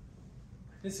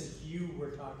 this is you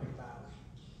we're talking about.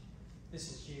 This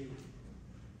is you.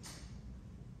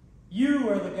 You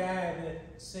are the guy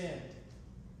that sinned.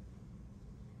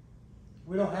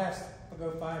 We don't have to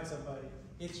go find somebody.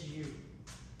 It's you.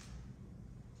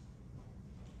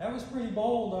 That was pretty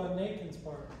bold on Nathan's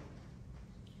part.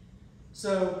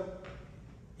 So,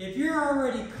 if you're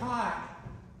already caught,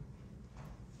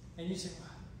 and you say,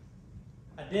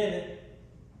 I did it,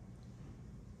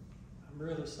 I'm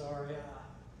really sorry,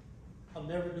 I'll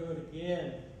never do it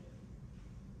again.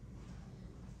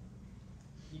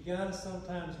 you gotta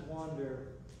sometimes wonder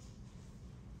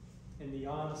in the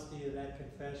honesty of that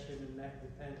confession and that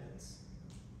repentance.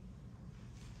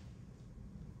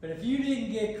 But if you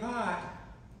didn't get caught,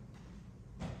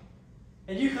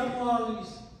 and you come along and you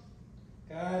say,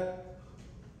 God,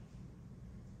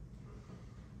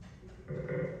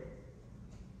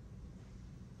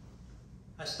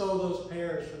 I stole those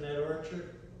pears from that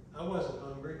orchard. I wasn't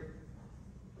hungry.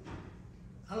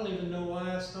 I don't even know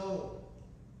why I stole them.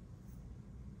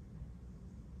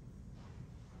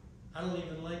 I don't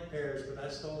even like pears, but I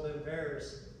stole them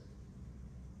pears.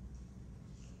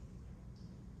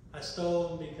 I stole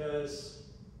them because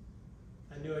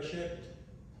I knew I shouldn't.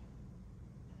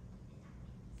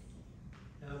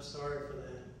 And I'm sorry for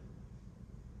that.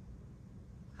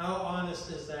 How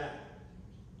honest is that?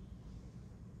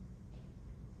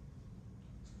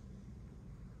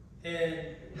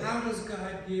 And how does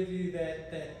God give you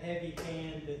that heavy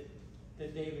hand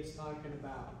that David's talking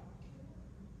about?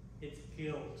 It's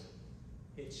guilt.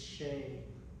 It's shame.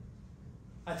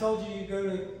 I told you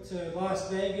go to Las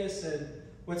Vegas, and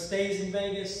what stays in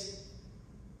Vegas,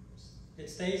 it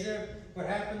stays there. What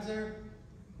happens there?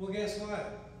 Well, guess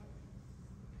what?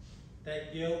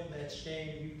 That guilt and that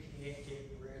shame you can't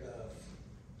get rid of.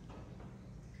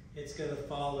 It's going to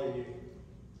follow you.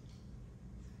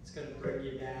 It's going to bring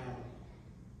you down.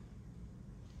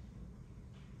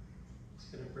 It's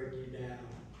going to bring you down.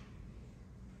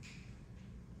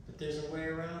 But there's a way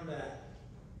around that.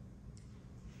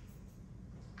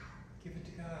 Give it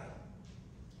to God.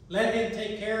 Let Him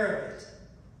take care of it.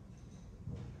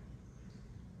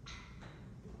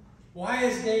 Why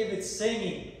is David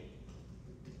singing?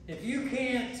 If you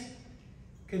can't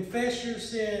confess your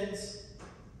sins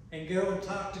and go and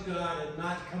talk to God and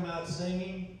not come out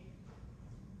singing,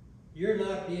 you're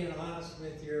not being honest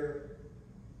with your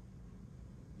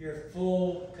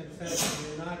full confession.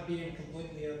 You're not being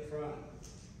completely upfront.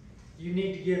 You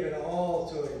need to give it all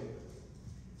to Him.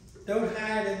 Don't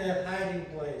hide in that hiding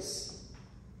place.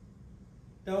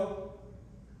 Don't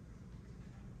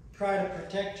try to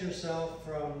protect yourself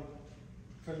from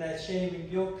that shame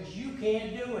and guilt, because you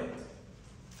can't do it.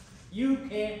 You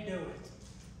can't do it.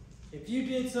 If you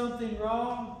did something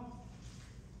wrong,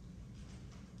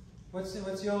 what's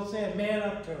the old saying? Man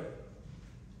up to it.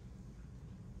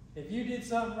 If you did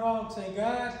something wrong, say,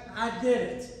 God, I did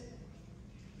it.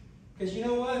 Because you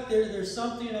know what? There's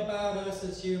something about us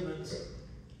as humans.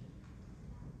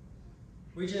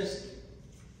 We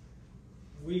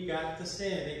got the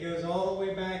sin. It goes all the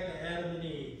way back to Adam and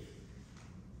Eve.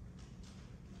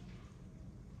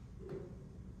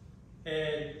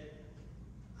 And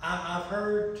I've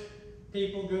heard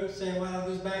people say, well, it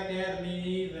goes back to Adam and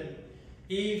Eve, and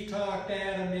Eve talked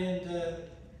Adam into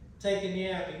taking the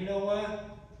apple. You know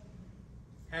what?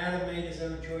 Adam made his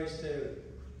own choice too.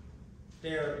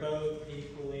 They are both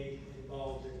equally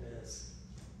involved in this.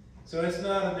 So it's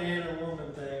not a man or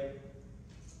woman thing.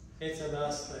 It's an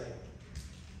us thing.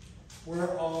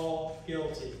 We're all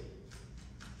guilty.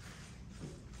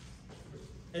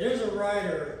 And there's a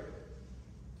writer,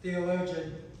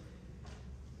 theologian,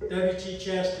 W.G.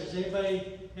 Chester.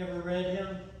 Anybody ever read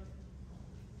him?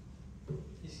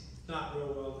 He's not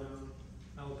real well known.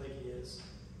 I don't think he is.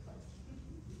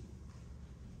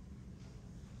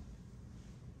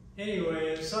 Anyway,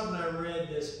 it's something I read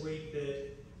this week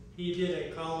that he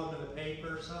did a column in a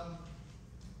paper or something.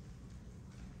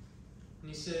 And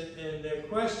he said, and the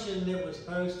question that was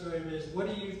posed to him is, what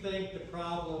do you think the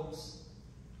problems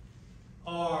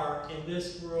are in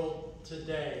this world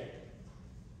today?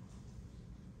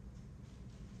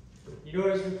 You know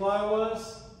what his reply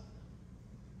was?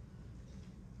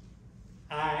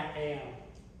 I am.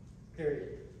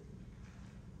 Period.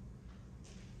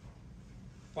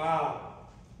 Wow.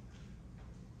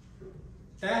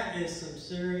 That is some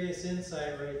serious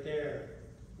insight right there.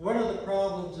 What are the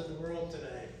problems in the world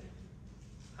today?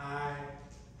 I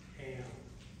am.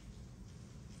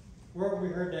 Where have we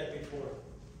heard that before?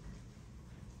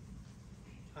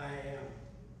 I am.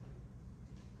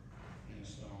 In a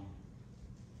song.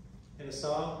 In a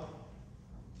song?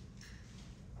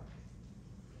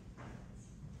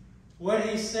 What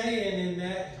he's saying in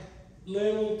that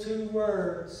little 2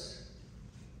 words,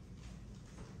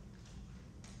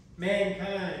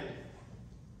 mankind,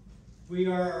 we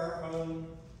are our own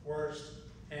worst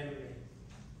enemy.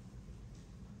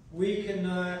 We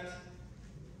cannot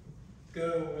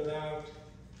go without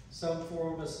some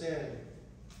form of sin.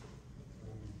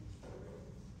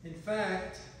 In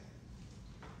fact,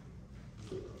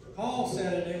 Paul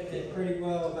said it pretty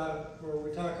well about where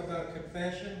we talk about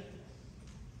confession.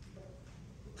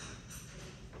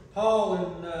 Paul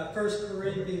in 1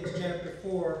 Corinthians chapter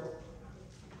 4,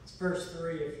 it's verse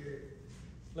 3 if you're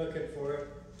looking for it.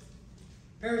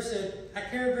 Pharaoh said, I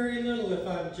care very little if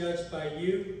I'm judged by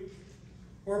you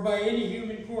or by any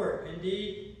human court.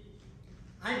 Indeed,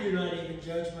 I do not even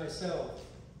judge myself.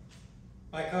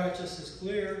 My conscience is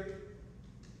clear.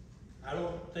 I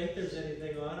don't think there's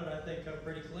anything on it. I think I'm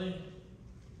pretty clean.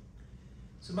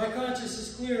 So my conscience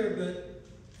is clear, but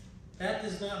that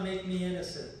does not make me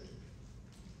innocent.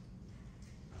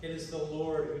 It is the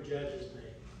Lord who judges me.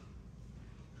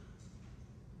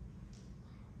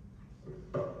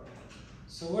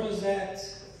 So what does that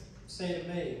say to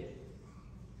me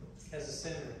as a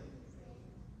sinner?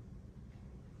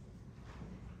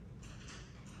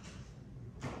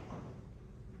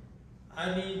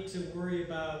 I need to worry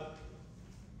about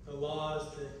the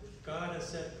laws that God has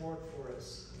set forth for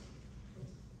us.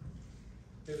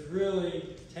 There's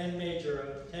really 10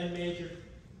 major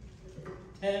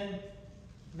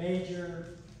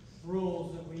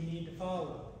rules that we need to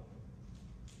follow.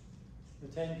 The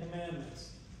 10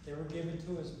 Commandments. They were given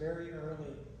to us very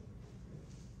early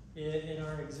in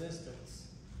our existence.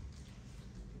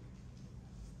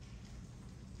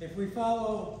 If we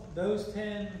follow those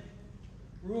 10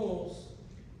 rules,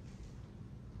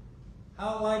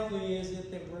 how likely is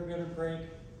it that we're going to break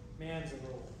man's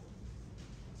rule?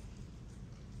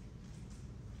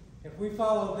 If we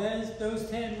follow those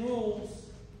 10 rules,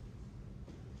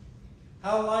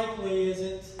 how likely is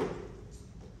it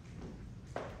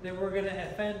that we're going to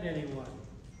offend anyone?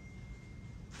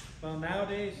 Well,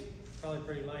 nowadays, probably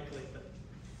pretty likely, but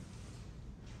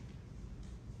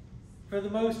for the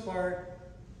most part,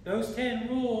 those 10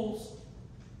 rules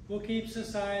will keep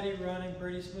society running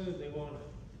pretty smoothly, won't it?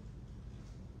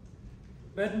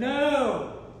 But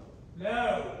no!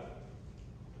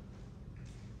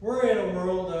 We're in a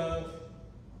world of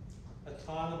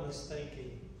autonomous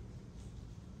thinking.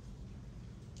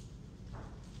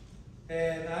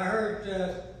 And I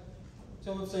heard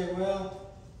someone say, well,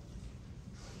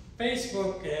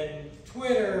 Facebook and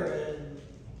Twitter and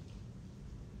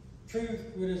Truth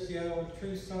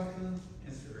something?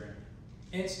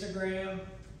 Instagram,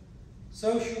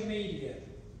 social media.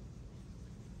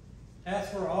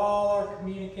 That's where all our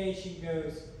communication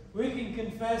goes. We can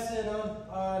confess it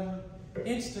on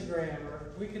Instagram,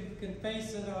 or we can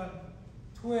confess it on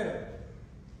Twitter.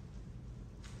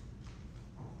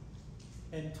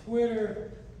 And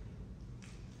Twitter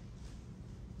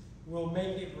will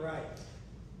make it right.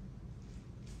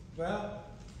 Well,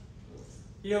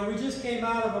 we just came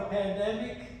out of a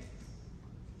pandemic.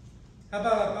 How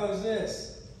about I pose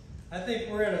this? I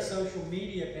think we're in a social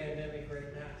media pandemic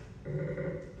right now.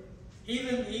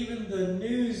 Even the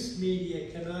news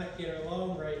media cannot get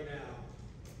along right now.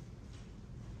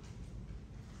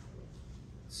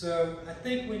 So I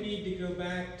think we need to go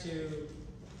back to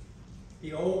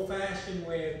the old-fashioned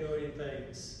way of doing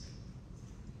things.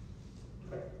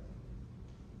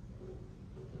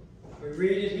 We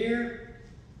read it here.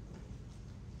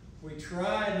 We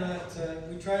try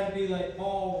to be like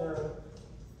Paul, where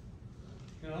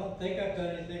I don't think I've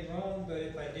done anything wrong, but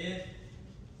if I did,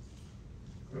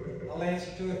 I'll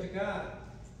answer to it to God.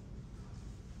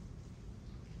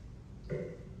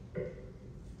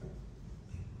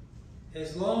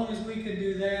 As long as we can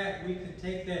do that, we can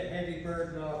take that heavy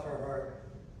burden off our heart.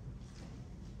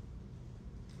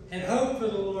 And hope for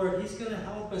the Lord. He's going to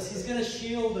help us. He's going to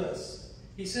shield us.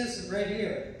 He says it right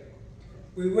here.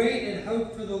 We wait and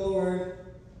hope for the Lord.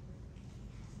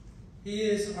 He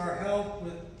is our help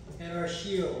and our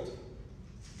shield.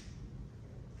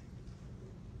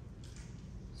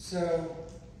 So,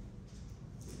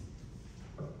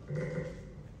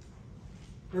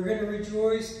 we're going to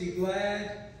rejoice, be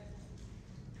glad,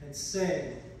 and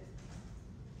sing.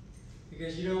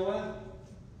 Because you know what?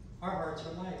 Our hearts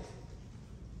are light.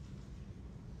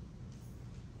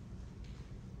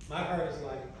 My heart is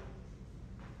light.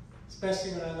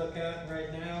 Especially when I look out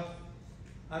right now,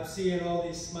 I'm seeing all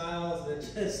these smiles that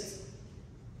just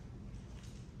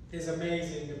is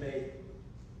amazing to me.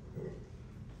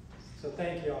 So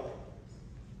thank you all.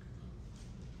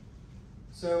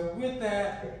 So with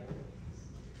that,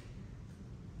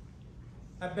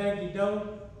 I beg you,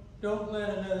 don't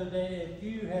let another day, if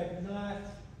you have not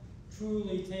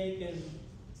truly taken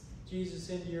Jesus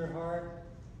into your heart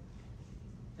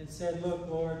and said, look,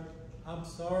 Lord, I'm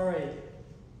sorry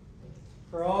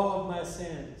for all of my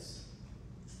sins,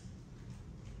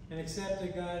 and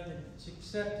accepted God and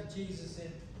accepted Jesus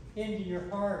into your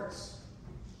hearts,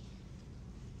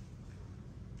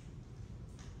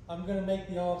 I'm going to make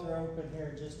the altar open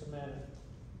here in just a minute.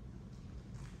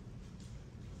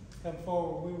 Come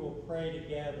forward, we will pray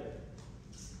together.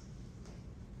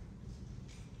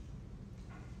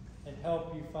 And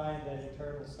help you find that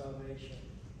eternal salvation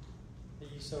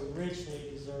that you so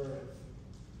richly deserve.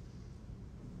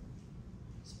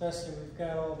 Especially, we've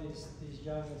got all these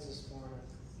youngins this morning.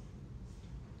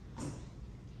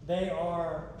 They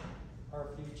are our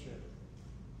future.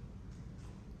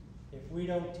 If we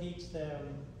don't teach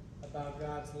them about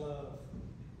God's love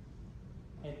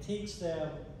and teach them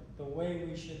the way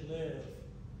we should live,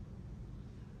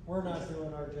 we're not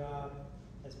doing our job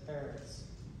as parents.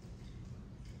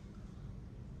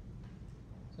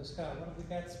 So Scott, what have we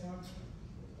got this morning?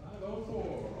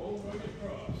 504, Old Rugged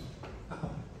Cross.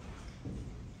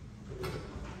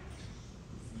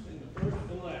 In the first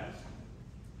and last.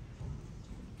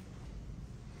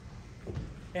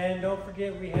 And don't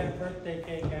forget, we have birthday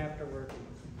cake afterward.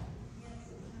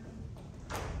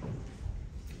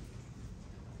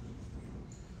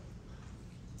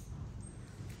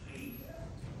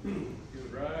 You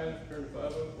would rise, turn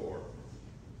 504.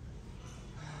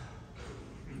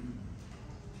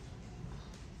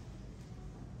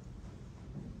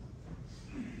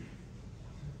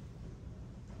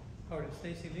 Oh, did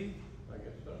Stacy leave? I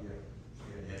guess so.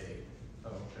 Good headache. Oh,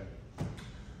 okay.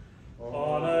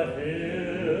 On a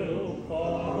hill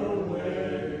far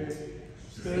away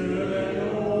stood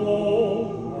an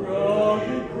old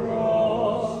rugged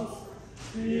cross,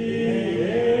 the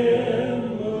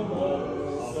emblem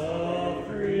of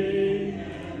suffering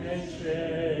and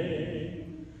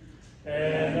shame.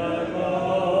 And I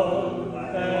love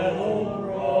that old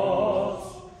cross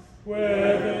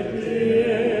where the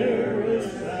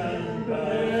dearest and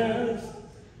best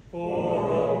for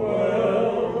a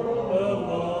world of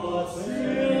lost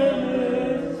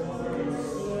sinners were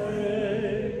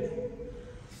saved.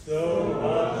 So I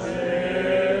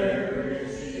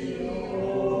cherish the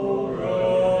old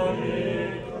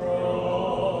rugged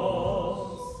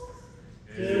cross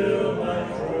till my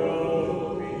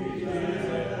trophies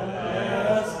at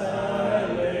last I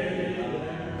lay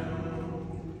down.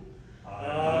 I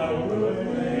will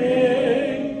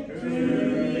cling to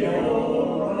the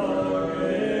old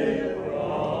rugged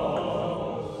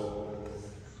cross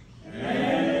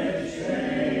and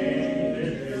exchange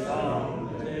it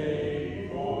someday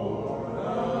for a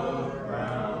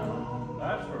crown.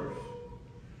 Last verse.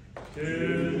 To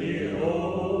the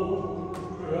old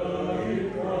rugged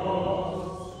cross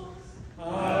I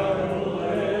will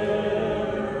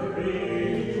ever be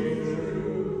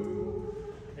true.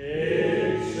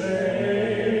 Its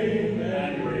shame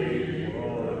and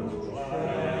rewards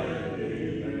gladly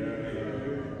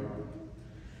bear,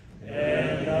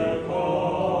 and I'll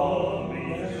call me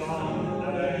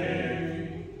someday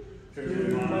to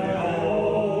my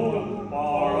home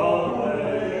far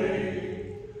away,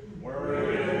 where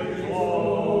its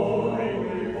glory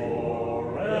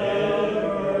forever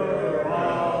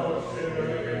I'll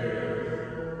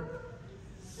share.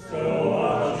 So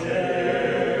I'll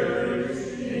cherish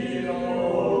the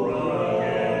old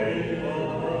rugged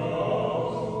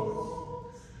cross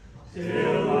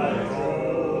till my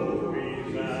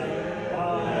trophies at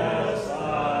last I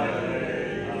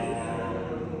lay down.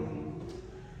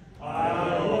 I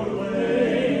will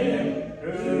cling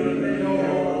to the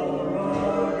old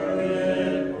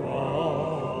rugged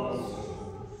cross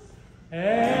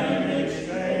and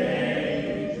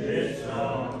exchange it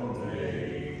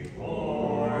someday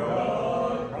for a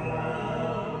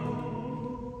crown.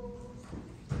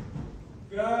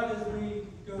 God, as we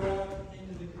go out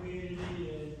into the community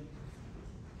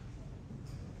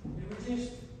and we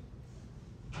just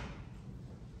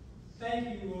thank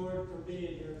you, Lord, for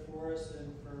being here for us and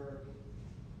for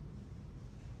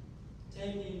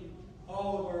taking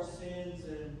all of our sins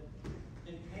and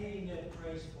paying that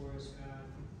price for us, God.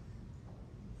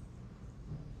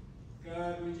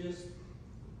 God, we just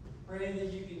pray that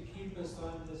you can keep us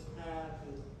on this path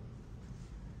and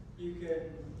you can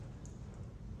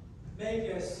make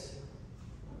us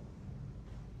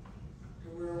to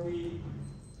where we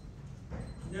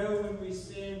know when we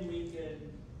sin,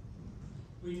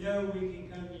 we know we can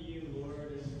come to you,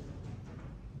 Lord, and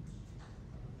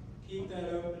keep that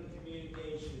open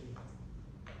communication.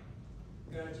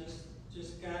 God,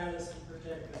 just guide us and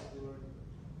protect us, Lord.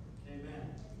 Amen.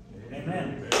 Amen.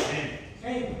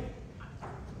 Okay.